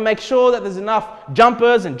 I want to make sure that there's enough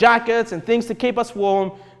jumpers and jackets and things to keep us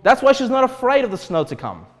warm. That's why she's not afraid of the snow to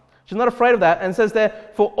come. She's not afraid of that. And it says there,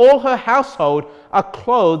 for all her household are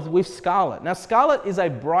clothed with scarlet. Now, scarlet is a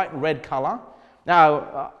bright red color.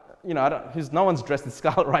 Now, no one's dressed in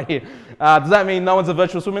scarlet right here. Does that mean no one's a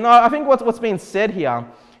virtuous woman? No, I think what's being said here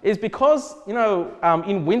is because,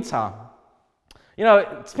 in winter,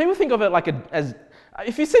 people think of it as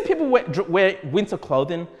if you see people wear winter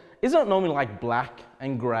clothing, isn't it normally like black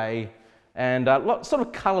and grey and sort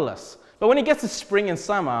of colorless? But when it gets to spring and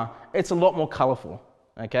summer, it's a lot more colorful.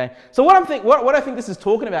 Okay? So what I think this is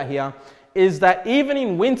talking about here is that even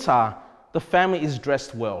in winter, the family is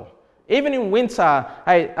dressed well. Even in winter,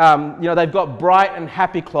 hey, they've got bright and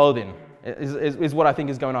happy clothing, is what I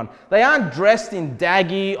think is going on. They aren't dressed in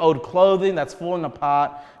daggy old clothing that's falling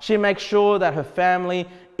apart. She makes sure that her family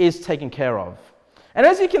is taken care of. And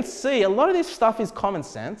as you can see, a lot of this stuff is common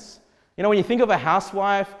sense. When you think of a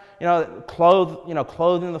housewife,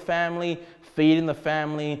 clothing the family, feeding the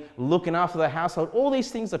family, looking after the household, all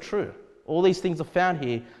these things are true. All these things are found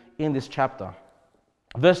here in this chapter.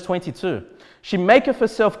 Verse 22, she maketh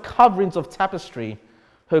herself coverings of tapestry,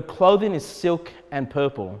 her clothing is silk and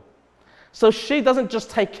purple. So she doesn't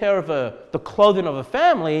just take care of the clothing of her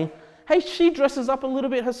family, hey, she dresses up a little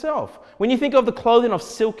bit herself. When you think of the clothing of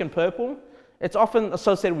silk and purple, it's often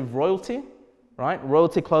associated with royalty, right?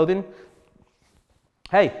 Royalty clothing.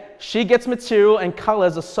 Hey, she gets material and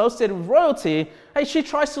colors associated with royalty. Hey, she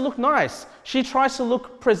tries to look nice. She tries to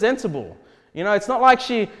look presentable. It's not like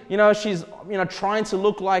she's trying to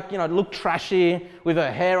look look trashy with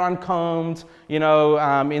her hair uncombed,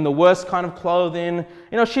 in the worst kind of clothing.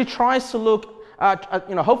 She tries to look,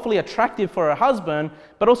 hopefully attractive for her husband,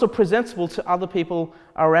 but also presentable to other people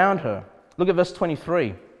around her. Look at verse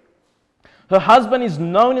 23. Her husband is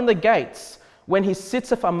known in the gates when he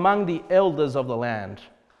sitteth among the elders of the land.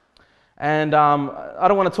 And I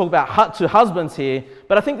don't want to talk about to husbands here,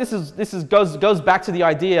 but I think this goes back to the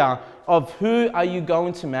idea of who are you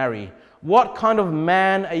going to marry? What kind of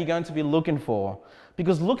man are you going to be looking for?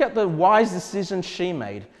 Because look at the wise decision she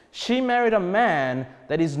made. She married a man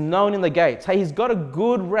that is known in the gates. Hey, he's got a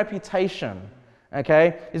good reputation.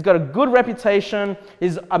 Okay? He's got a good reputation.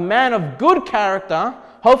 He's a man of good character,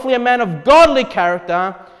 hopefully a man of godly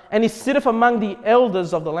character, and he sitteth among the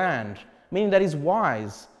elders of the land, meaning that he's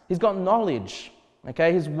wise. He's got knowledge.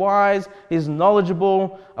 Okay, he's wise, he's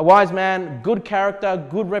knowledgeable, a wise man, good character,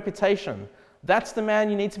 good reputation. That's the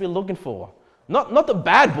man you need to be looking for. Not the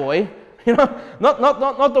bad boy,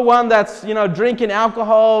 not the one that's, drinking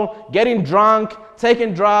alcohol, getting drunk,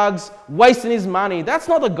 taking drugs, wasting his money. That's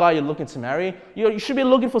not the guy you're looking to marry. You should be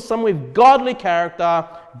looking for someone with godly character,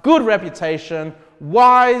 good reputation,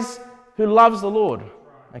 wise, who loves the Lord.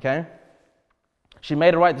 Okay? She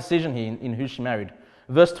made a right decision here in who she married.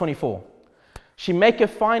 Verse 24. She maketh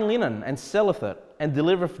fine linen and selleth it, and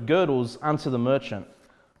delivereth girdles unto the merchant.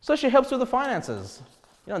 So she helps with the finances.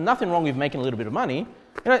 Nothing wrong with making a little bit of money.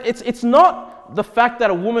 It's not the fact that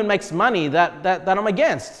a woman makes money that I'm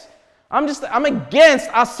against. I'm against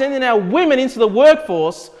us sending our women into the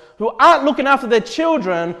workforce who aren't looking after their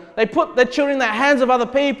children. They put their children in the hands of other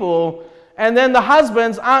people, and then the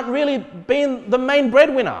husbands aren't really being the main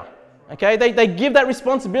breadwinner. Okay, they give that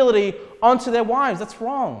responsibility onto their wives. That's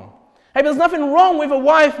wrong. Hey, but there's nothing wrong with a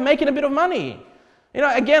wife making a bit of money.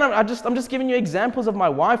 Again, I'm just giving you examples of my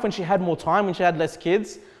wife when she had more time, when she had less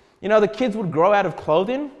kids. The kids would grow out of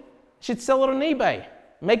clothing. She'd sell it on eBay,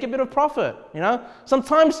 make a bit of profit.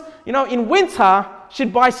 Sometimes, in winter,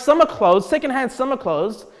 she'd buy summer clothes, secondhand summer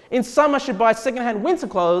clothes. In summer, she'd buy secondhand winter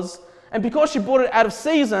clothes. And because she bought it out of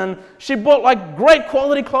season, she bought like great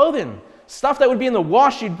quality clothing. Stuff that would be in the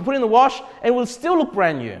wash, she'd put in the wash, and it would still look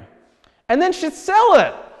brand new. And then she'd sell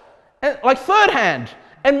it. And like third hand,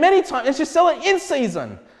 and many times, and she sell it in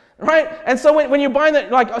season, right? And so when you're buying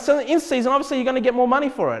that, like selling it in season, obviously you're going to get more money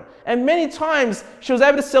for it. And many times she was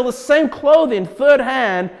able to sell the same clothing third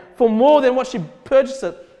hand for more than what she purchased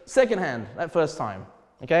it second hand that first time.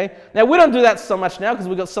 Okay? Now we don't do that so much now because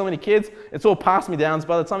we've got so many kids. It's all pass-me-downs.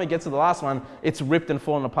 By the time it gets to the last one, it's ripped and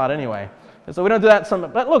fallen apart anyway. And so we don't do that so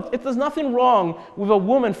much. But look, there's nothing wrong with a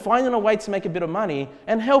woman finding a way to make a bit of money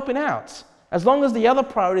and helping out, as long as the other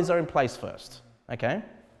priorities are in place first. Okay?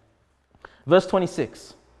 Verse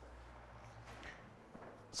 26.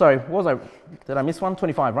 Sorry, did I miss one?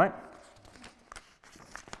 25, right?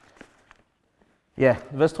 Yeah,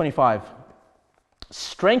 verse 25.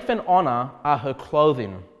 Strength and honor are her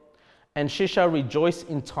clothing, and she shall rejoice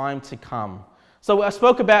in time to come. So I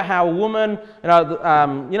spoke about how a woman,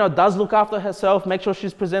 does look after herself, make sure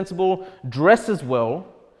she's presentable, dresses well.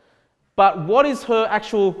 But what is her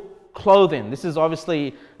actual clothing? This is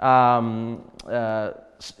obviously, it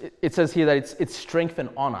says here that it's strength and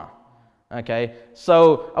honor. Okay,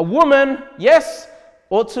 so a woman, yes,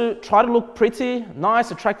 ought to try to look pretty, nice,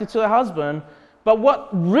 attractive to her husband, but what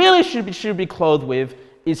really should be clothed with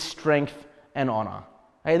is strength and honor.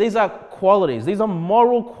 Hey, these are qualities. These are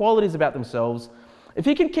moral qualities about themselves. If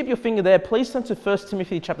you can keep your finger there, please turn to 1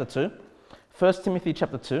 Timothy chapter 2. 1 Timothy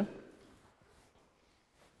chapter 2.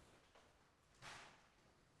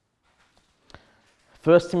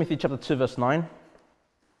 1 Timothy chapter 2, verse 9.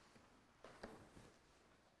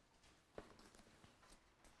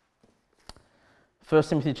 1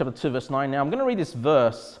 Timothy chapter 2, verse 9. Now, I'm going to read this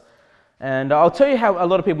verse, and I'll tell you how a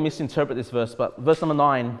lot of people misinterpret this verse, but verse number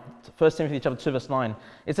 9, 1 Timothy chapter 2, verse 9.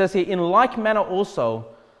 It says here, "In like manner also,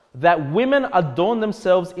 that women adorn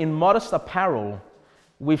themselves in modest apparel,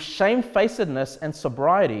 with shamefacedness and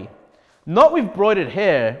sobriety, not with broidered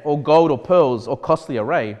hair, or gold, or pearls, or costly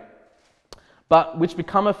array, but which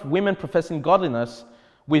becometh women professing godliness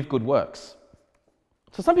with good works."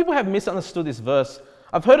 So some people have misunderstood this verse.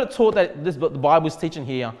 I've heard it taught that the Bible is teaching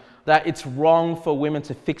here that it's wrong for women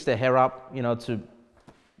to fix their hair up, to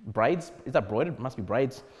braids. Is that broidered? It must be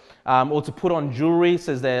braids. Or to put on jewelry,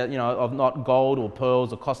 says they're, of not gold or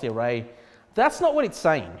pearls or costly array. That's not what it's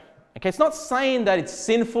saying. Okay, it's not saying that it's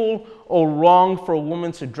sinful or wrong for a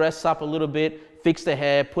woman to dress up a little bit, fix their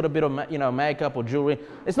hair, put a bit of makeup or jewelry.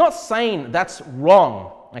 It's not saying that's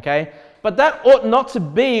wrong. Okay, but that ought not to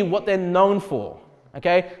be what they're known for.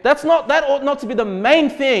 Okay, that ought not to be the main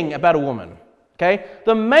thing about a woman. Okay,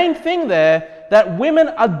 the main thing there, that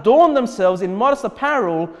women adorn themselves in modest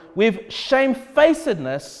apparel with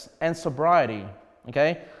shamefacedness and sobriety.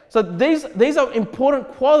 Okay, so these are important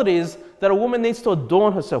qualities that a woman needs to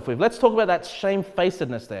adorn herself with. Let's talk about that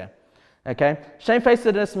shamefacedness there. Okay,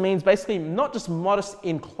 shamefacedness means basically not just modest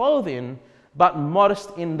in clothing, but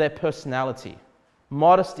modest in their personality.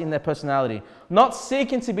 Modest in their personality. Not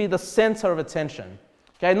seeking to be the center of attention.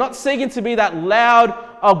 Okay, not seeking to be that loud,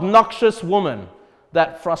 obnoxious woman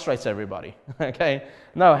that frustrates everybody. Okay,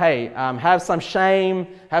 no, hey, have some shame,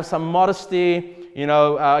 have some modesty,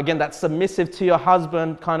 again, that submissive to your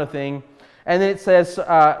husband kind of thing. And then it says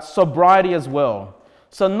sobriety as well.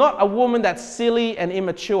 So not a woman that's silly and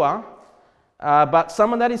immature, but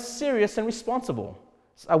someone that is serious and responsible.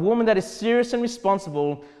 A woman that is serious and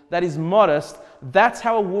responsible, that is modest, that's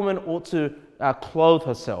how a woman ought to clothe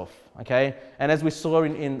herself. Okay, and as we saw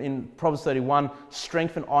in Proverbs 31,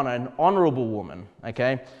 strength and honor, an honorable woman.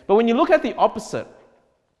 Okay, but when you look at the opposite,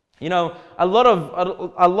 a lot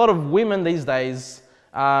of women these days,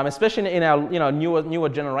 especially in our newer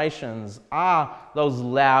generations, are those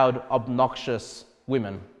loud, obnoxious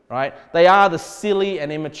women. Right? They are the silly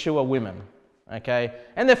and immature women. Okay,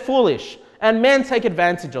 and they're foolish, and men take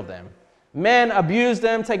advantage of them. Men abuse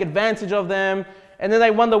them, take advantage of them, and then they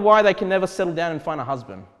wonder why they can never settle down and find a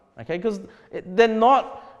husband. Okay, because they're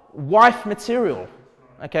not wife material.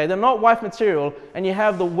 Okay, they're not wife material, and you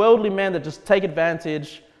have the worldly men that just take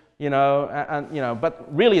advantage,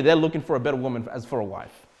 but really they're looking for a better woman as for a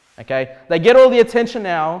wife. Okay, they get all the attention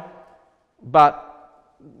now, but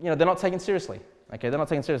they're not taken seriously. Okay, they're not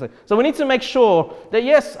taken seriously. So we need to make sure that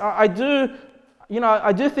yes, I do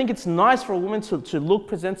think it's nice for a woman to look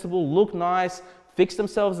presentable, look nice, fix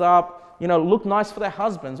themselves up, look nice for their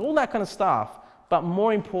husbands, all that kind of stuff. But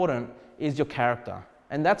more important is your character.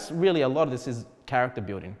 And that's really, a lot of this is character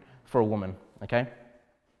building for a woman, okay?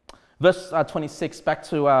 Verse 26, back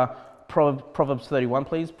to Proverbs 31,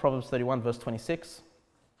 please. Proverbs 31, verse 26.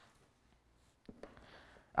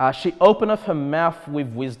 She openeth her mouth with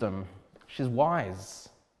wisdom. She's wise.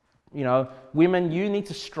 Women, you need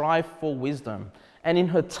to strive for wisdom. And in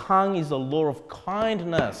her tongue is the law of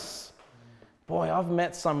kindness. Boy, I've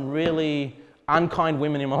met some really unkind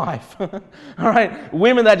women in my life. All right,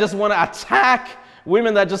 women that just want to attack,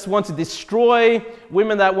 women that just want to destroy,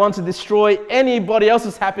 women that want to destroy anybody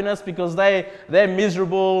else's happiness because they're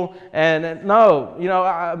miserable. And no,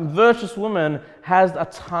 a virtuous woman has a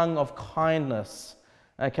tongue of kindness.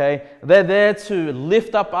 Okay, they're there to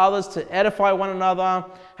lift up others, to edify one another.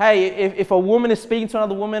 Hey, if a woman is speaking to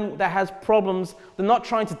another woman that has problems, they're not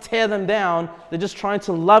trying to tear them down. They're just trying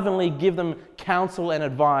to lovingly give them counsel and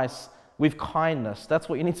advice with kindness. That's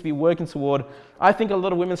what you need to be working toward. I think a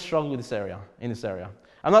lot of women struggle with in this area.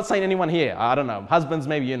 I'm not saying anyone here. I don't know. Husbands,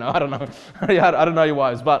 maybe I don't know. I don't know your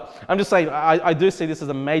wives. But I'm just saying, I do see this as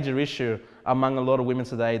a major issue among a lot of women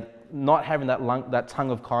today, not having that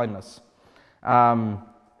tongue of kindness.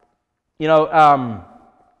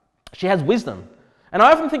 She has wisdom. And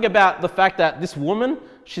I often think about the fact that this woman,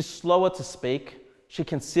 she's slower to speak. She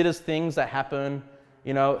considers things that happen,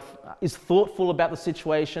 is thoughtful about the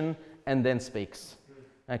situation, and then speaks.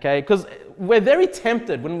 Okay, because we're very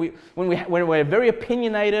tempted when we're very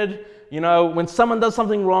opinionated. When someone does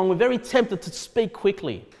something wrong, we're very tempted to speak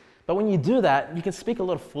quickly. But when you do that, you can speak a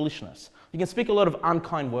lot of foolishness. You can speak a lot of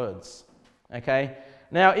unkind words. Okay.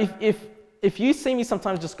 Now, if you see me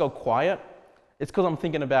sometimes just go quiet, it's because I'm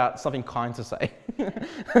thinking about something kind to say.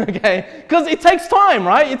 Okay, because it takes time,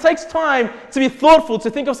 right? It takes time to be thoughtful, to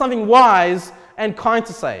think of something wise and kind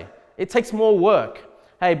to say. It takes more work.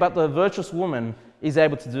 Hey, but the virtuous woman is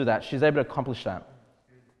able to do that. She's able to accomplish that.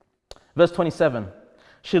 Verse 27,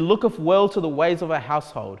 she looketh well to the ways of her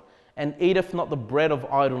household, and eateth not the bread of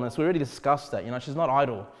idleness. We already discussed that. She's not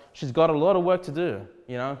idle. She's got a lot of work to do,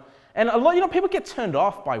 And a lot, people get turned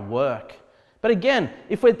off by work. But again,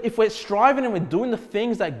 if we're striving and we're doing the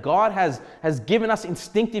things that God has given us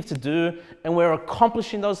instinctive to do, and we're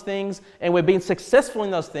accomplishing those things, and we're being successful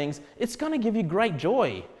in those things, it's going to give you great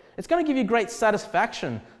joy. It's going to give you great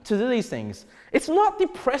satisfaction to do these things. It's not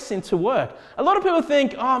depressing to work. A lot of people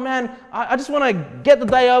think, oh man, I just want to get the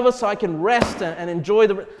day over so I can rest and enjoy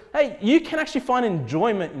the... Hey, you can actually find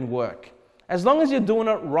enjoyment in work, as long as you're doing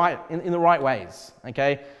it right, in the right ways,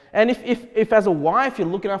 okay? And if as a wife, you're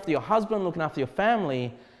looking after your husband, looking after your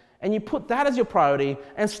family, and you put that as your priority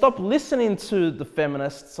and stop listening to the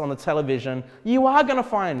feminists on the television, you are going to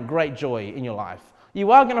find great joy in your life.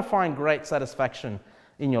 You are going to find great satisfaction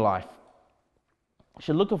in your life.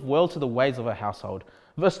 She looketh well to the ways of her household.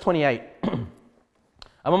 Verse 28. I'm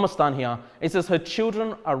almost done here. It says, her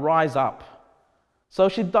children arise up. So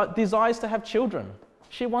she desires to have children.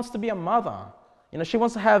 She wants to be a mother. She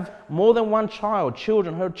wants to have more than one child,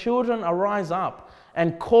 children. Her children arise up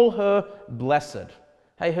and call her blessed.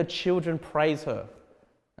 Hey, her children praise her.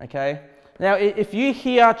 Okay? Now, if you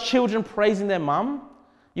hear children praising their mum,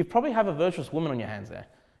 you probably have a virtuous woman on your hands there.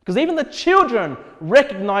 Because even the children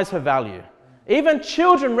recognize her value. Even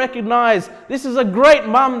children recognize, this is a great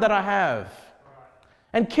mum that I have.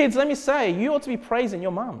 And kids, let me say, you ought to be praising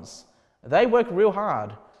your mums. They work real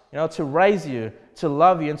hard, to raise you, to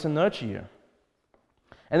love you, and to nurture you.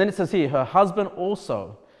 And then it says here, her husband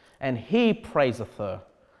also, and he praiseth her.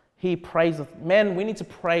 He praiseth. Men, we need to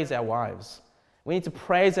praise our wives. We need to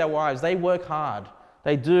praise our wives. They work hard.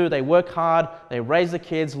 They do. They work hard. They raise the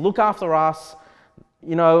kids, look after us.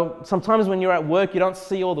 Sometimes when you're at work, you don't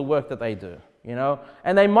see all the work that they do,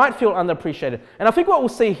 and they might feel underappreciated. And I think what we'll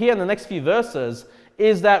see here in the next few verses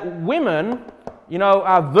is that women,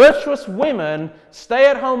 virtuous women,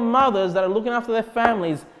 stay-at-home mothers that are looking after their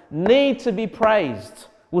families need to be praised.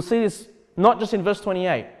 We'll see this not just in verse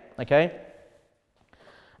 28, okay?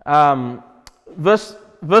 Verse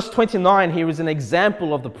 29 here is an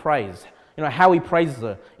example of the praise, how he praises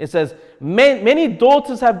her. It says, many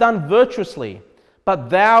daughters have done virtuously, but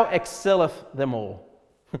thou excelleth them all.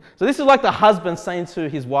 So this is like the husband saying to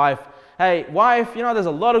his wife, hey, wife, there's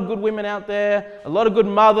a lot of good women out there, a lot of good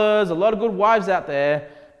mothers, a lot of good wives out there,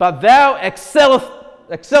 but thou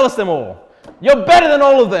excellest them all. You're better than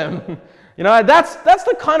all of them. That's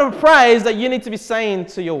the kind of praise that you need to be saying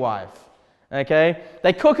to your wife. Okay?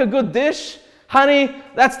 They cook a good dish. Honey,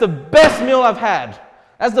 that's the best meal I've had.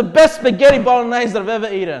 That's the best spaghetti bolognese that I've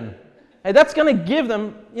ever eaten. Hey, that's going to give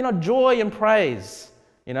them, joy and praise.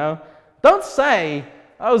 Don't say,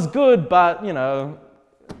 I was good, but,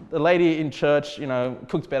 the lady in church,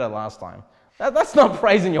 cooked better last time. That's not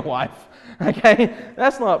praising your wife. Okay?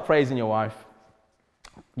 That's not praising your wife.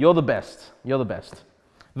 You're the best. You're the best.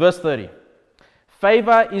 Verse 30.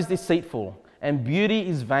 Favor is deceitful, and beauty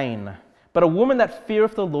is vain. But a woman that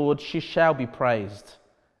feareth the Lord, she shall be praised.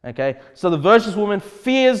 Okay? So the virtuous woman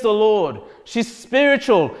fears the Lord. She's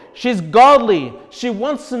spiritual. She's godly. She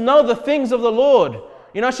wants to know the things of the Lord.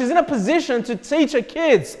 She's in a position to teach her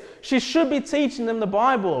kids. She should be teaching them the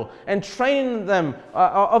Bible and training them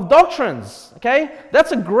of doctrines. Okay?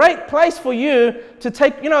 That's a great place for you to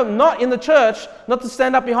take, not in the church, not to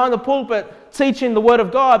stand up behind the pulpit teaching the Word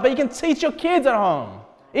of God, but you can teach your kids at home.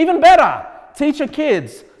 Even better, teach your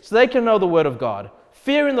kids so they can know the Word of God.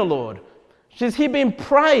 Fearing the Lord. She's here being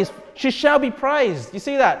praised. She shall be praised. You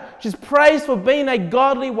see that? She's praised for being a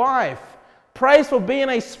godly wife. Praised for being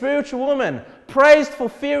a spiritual woman. Praised for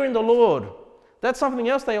fearing the Lord. That's something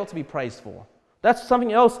else they ought to be praised for. That's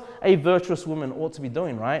something else a virtuous woman ought to be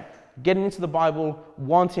doing, right? Getting into the Bible,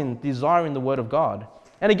 wanting, desiring the Word of God.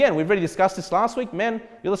 And again, we've already discussed this last week. Men,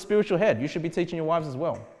 you're the spiritual head. You should be teaching your wives as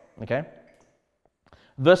well. Okay?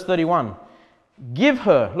 Verse 31. Give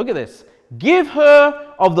her, look at this. Give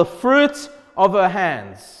her of the fruit of her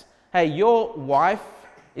hands. Hey, your wife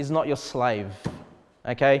is not your slave.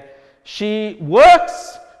 Okay? She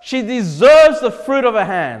works. She deserves the fruit of her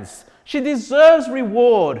hands. She deserves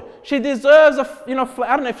reward. She deserves, I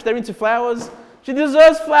don't know if they're into flowers. She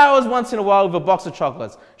deserves flowers once in a while with a box of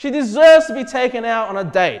chocolates. She deserves to be taken out on a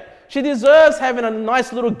date. She deserves having a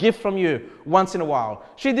nice little gift from you once in a while.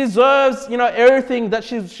 She deserves, everything that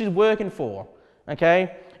she's working for.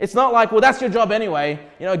 Okay? It's not like, well, that's your job anyway.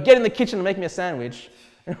 Get in the kitchen and make me a sandwich.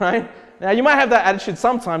 Right? Now, you might have that attitude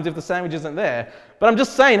sometimes if the sandwich isn't there. But I'm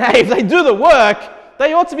just saying, hey, if they do the work,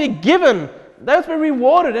 they ought to be given. They ought to be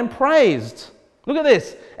rewarded and praised. Look at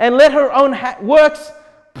this. And let her own works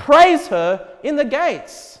praise her in the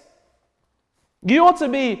gates. You ought to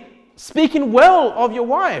be speaking well of your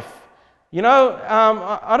wife. You know,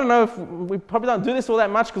 I don't know if we probably don't do this all that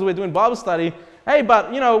much because we're doing Bible study. Hey,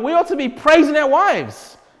 but, you know, we ought to be praising our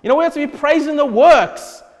wives. You know, we ought to be praising the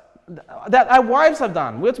works that our wives have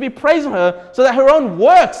done. We ought to be praising her so that her own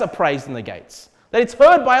works are praised in the gates, that it's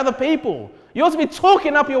heard by other people. You ought to be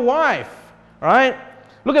talking up your wife, right?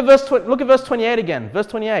 Look at verse 28 again, verse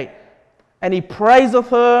 28. And he praiseth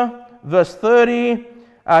her, verse 30,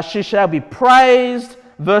 she shall be praised,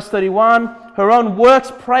 verse 31, her own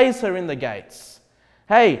works praise her in the gates.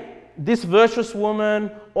 Hey, this virtuous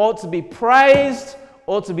woman ought to be praised,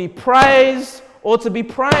 ought to be praised, ought to be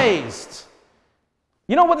praised.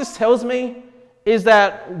 You know what this tells me? Is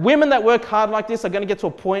that women that work hard like this are going to get to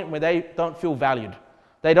a point where they don't feel valued.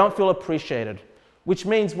 They don't feel appreciated, which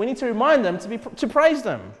means we need to remind them to praise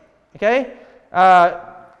them, okay?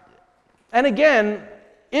 And again,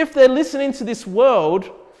 if they're listening to this world,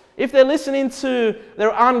 if they're listening to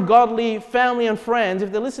their ungodly family and friends,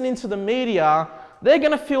 if they're listening to the media, they're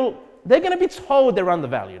going to be told they're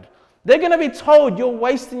undervalued. They're going to be told you're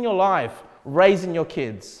wasting your life raising your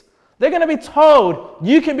kids. They're going to be told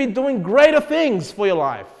you can be doing greater things for your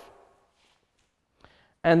life.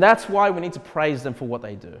 And that's why we need to praise them for what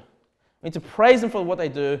they do. We need to praise them for what they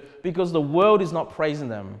do because the world is not praising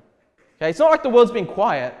them. Okay? It's not like the world's being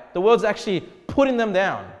quiet. The world's actually putting them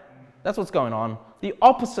down. That's what's going on. The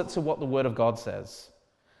opposite to what the Word of God says.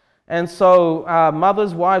 And so,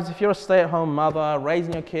 mothers, wives, if you're a stay-at-home mother,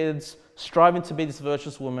 raising your kids, striving to be this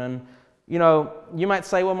virtuous woman, you know, you might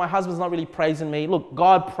say, well, my husband's not really praising me. Look,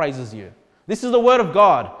 God praises you. This is the Word of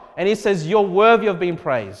God. And He says you're worthy of being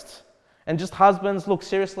praised. And just husbands, look,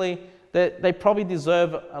 seriously, they probably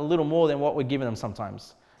deserve a little more than what we're giving them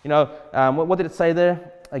sometimes. You know, what did it say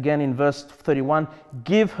there? Again, in verse 31,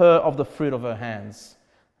 give her of the fruit of her hands.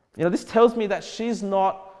 You know, this tells me that she's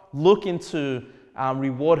not looking to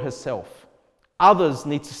reward herself. Others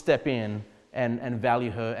need to step in and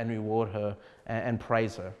value her and reward her and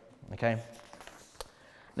praise her. Okay?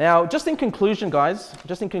 Now, just in conclusion, guys,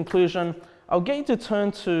 I'll get you to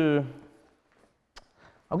turn to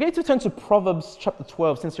Proverbs chapter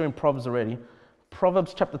 12, since you're in Proverbs already.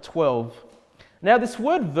 Proverbs chapter 12. Now, this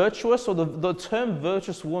word virtuous, or the term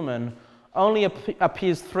virtuous woman, only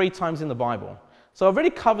appears 3 times in the Bible. So I've already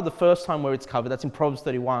covered the first time where it's covered. That's in Proverbs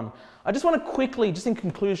 31. I just want to quickly, just in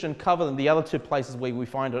conclusion, cover the other 2 places where we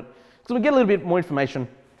find it, because we get a little bit more information,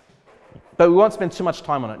 but we won't spend too much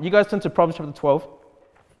time on it. You guys turn to Proverbs chapter 12,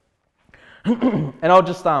 and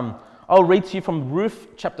I'll read to you from Ruth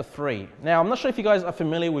chapter 3. Now, I'm not sure if you guys are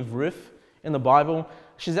familiar with Ruth in the Bible.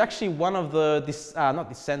 She's actually one of the, not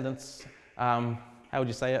descendants, how would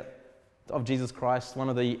you say it, of Jesus Christ, one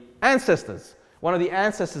of the ancestors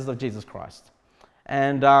of Jesus Christ.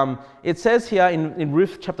 And it says here in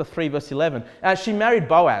Ruth chapter 3, verse 11, she married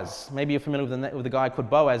Boaz. Maybe you're familiar with the guy called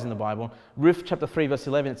Boaz in the Bible. Ruth chapter 3, verse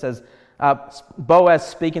 11, it says, Boaz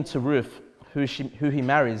speaking to Ruth, who he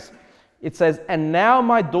marries. It says, and now,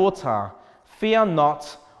 my daughter, fear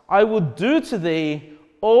not, I will do to thee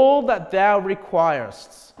all that thou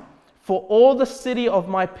requirest. For all the city of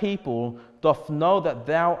my people doth know that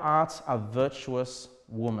thou art a virtuous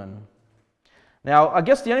woman. Now, I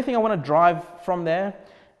guess the only thing I want to drive from there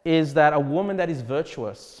is that a woman that is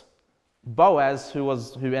virtuous, Boaz, who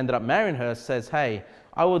ended up marrying her, says, hey,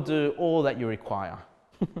 I will do all that you require.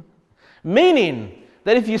 Meaning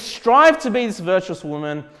that if you strive to be this virtuous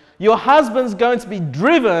woman, your husband's going to be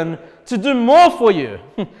driven to do more for you.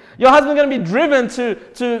 Your husband's going to be driven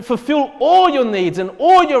to fulfill all your needs and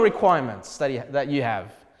all your requirements that you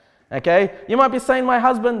have. Okay? You might be saying, my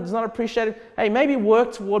husband is not appreciated. Hey, maybe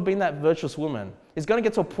work toward being that virtuous woman. He's going to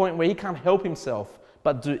get to a point where he can't help himself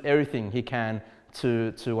but do everything he can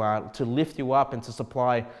to lift you up and to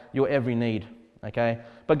supply your every need. Okay?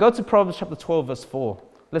 But go to Proverbs chapter 12, verse 4.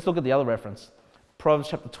 Let's look at the other reference. Proverbs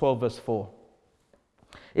chapter 12, verse 4.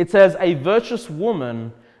 It says, a virtuous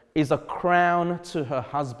woman is a crown to her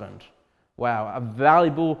husband. Wow, a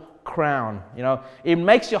valuable crown. You know, it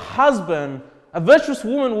makes your husband, a virtuous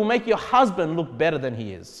woman will make your husband look better than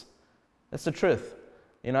he is. That's the truth.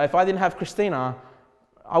 You know, if I didn't have Christina,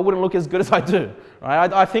 I wouldn't look as good as I do.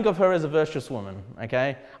 Right? I think of her as a virtuous woman.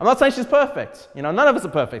 Okay? I'm not saying she's perfect. You know, none of us are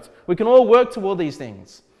perfect. We can all work toward these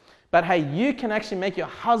things. But hey, you can actually make your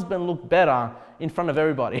husband look better in front of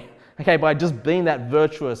everybody. Okay, by just being that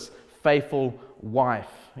virtuous, faithful wife,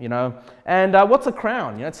 you know. And what's a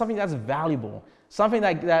crown? You know, it's something that's valuable, something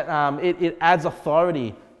that it adds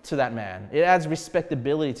authority to that man. It adds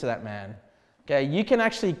respectability to that man. Okay, you can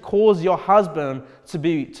actually cause your husband to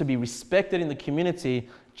be respected in the community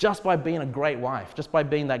just by being a great wife, just by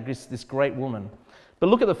being this great woman. But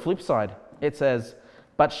look at the flip side. It says,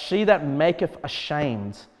 but she that maketh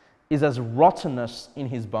ashamed is as rottenness in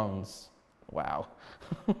his bones. Wow.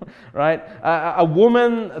 Right? A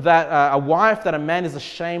woman that, a wife that a man is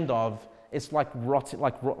ashamed of, it's like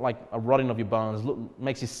a rotting of your bones.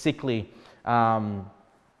 Makes you sickly.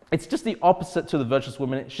 It's just the opposite to the virtuous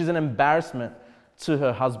woman. She's an embarrassment to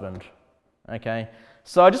her husband. Okay?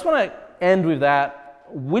 So I just want to end with that.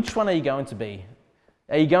 Which one are you going to be?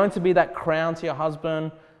 Are you going to be that crown to your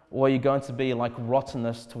husband, or are you going to be like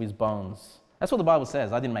rottenness to his bones? That's what the Bible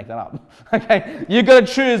says. I didn't make that up. Okay? You've got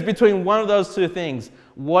to choose between one of those two things.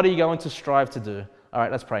 What are you going to strive to do? All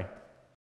right, let's pray.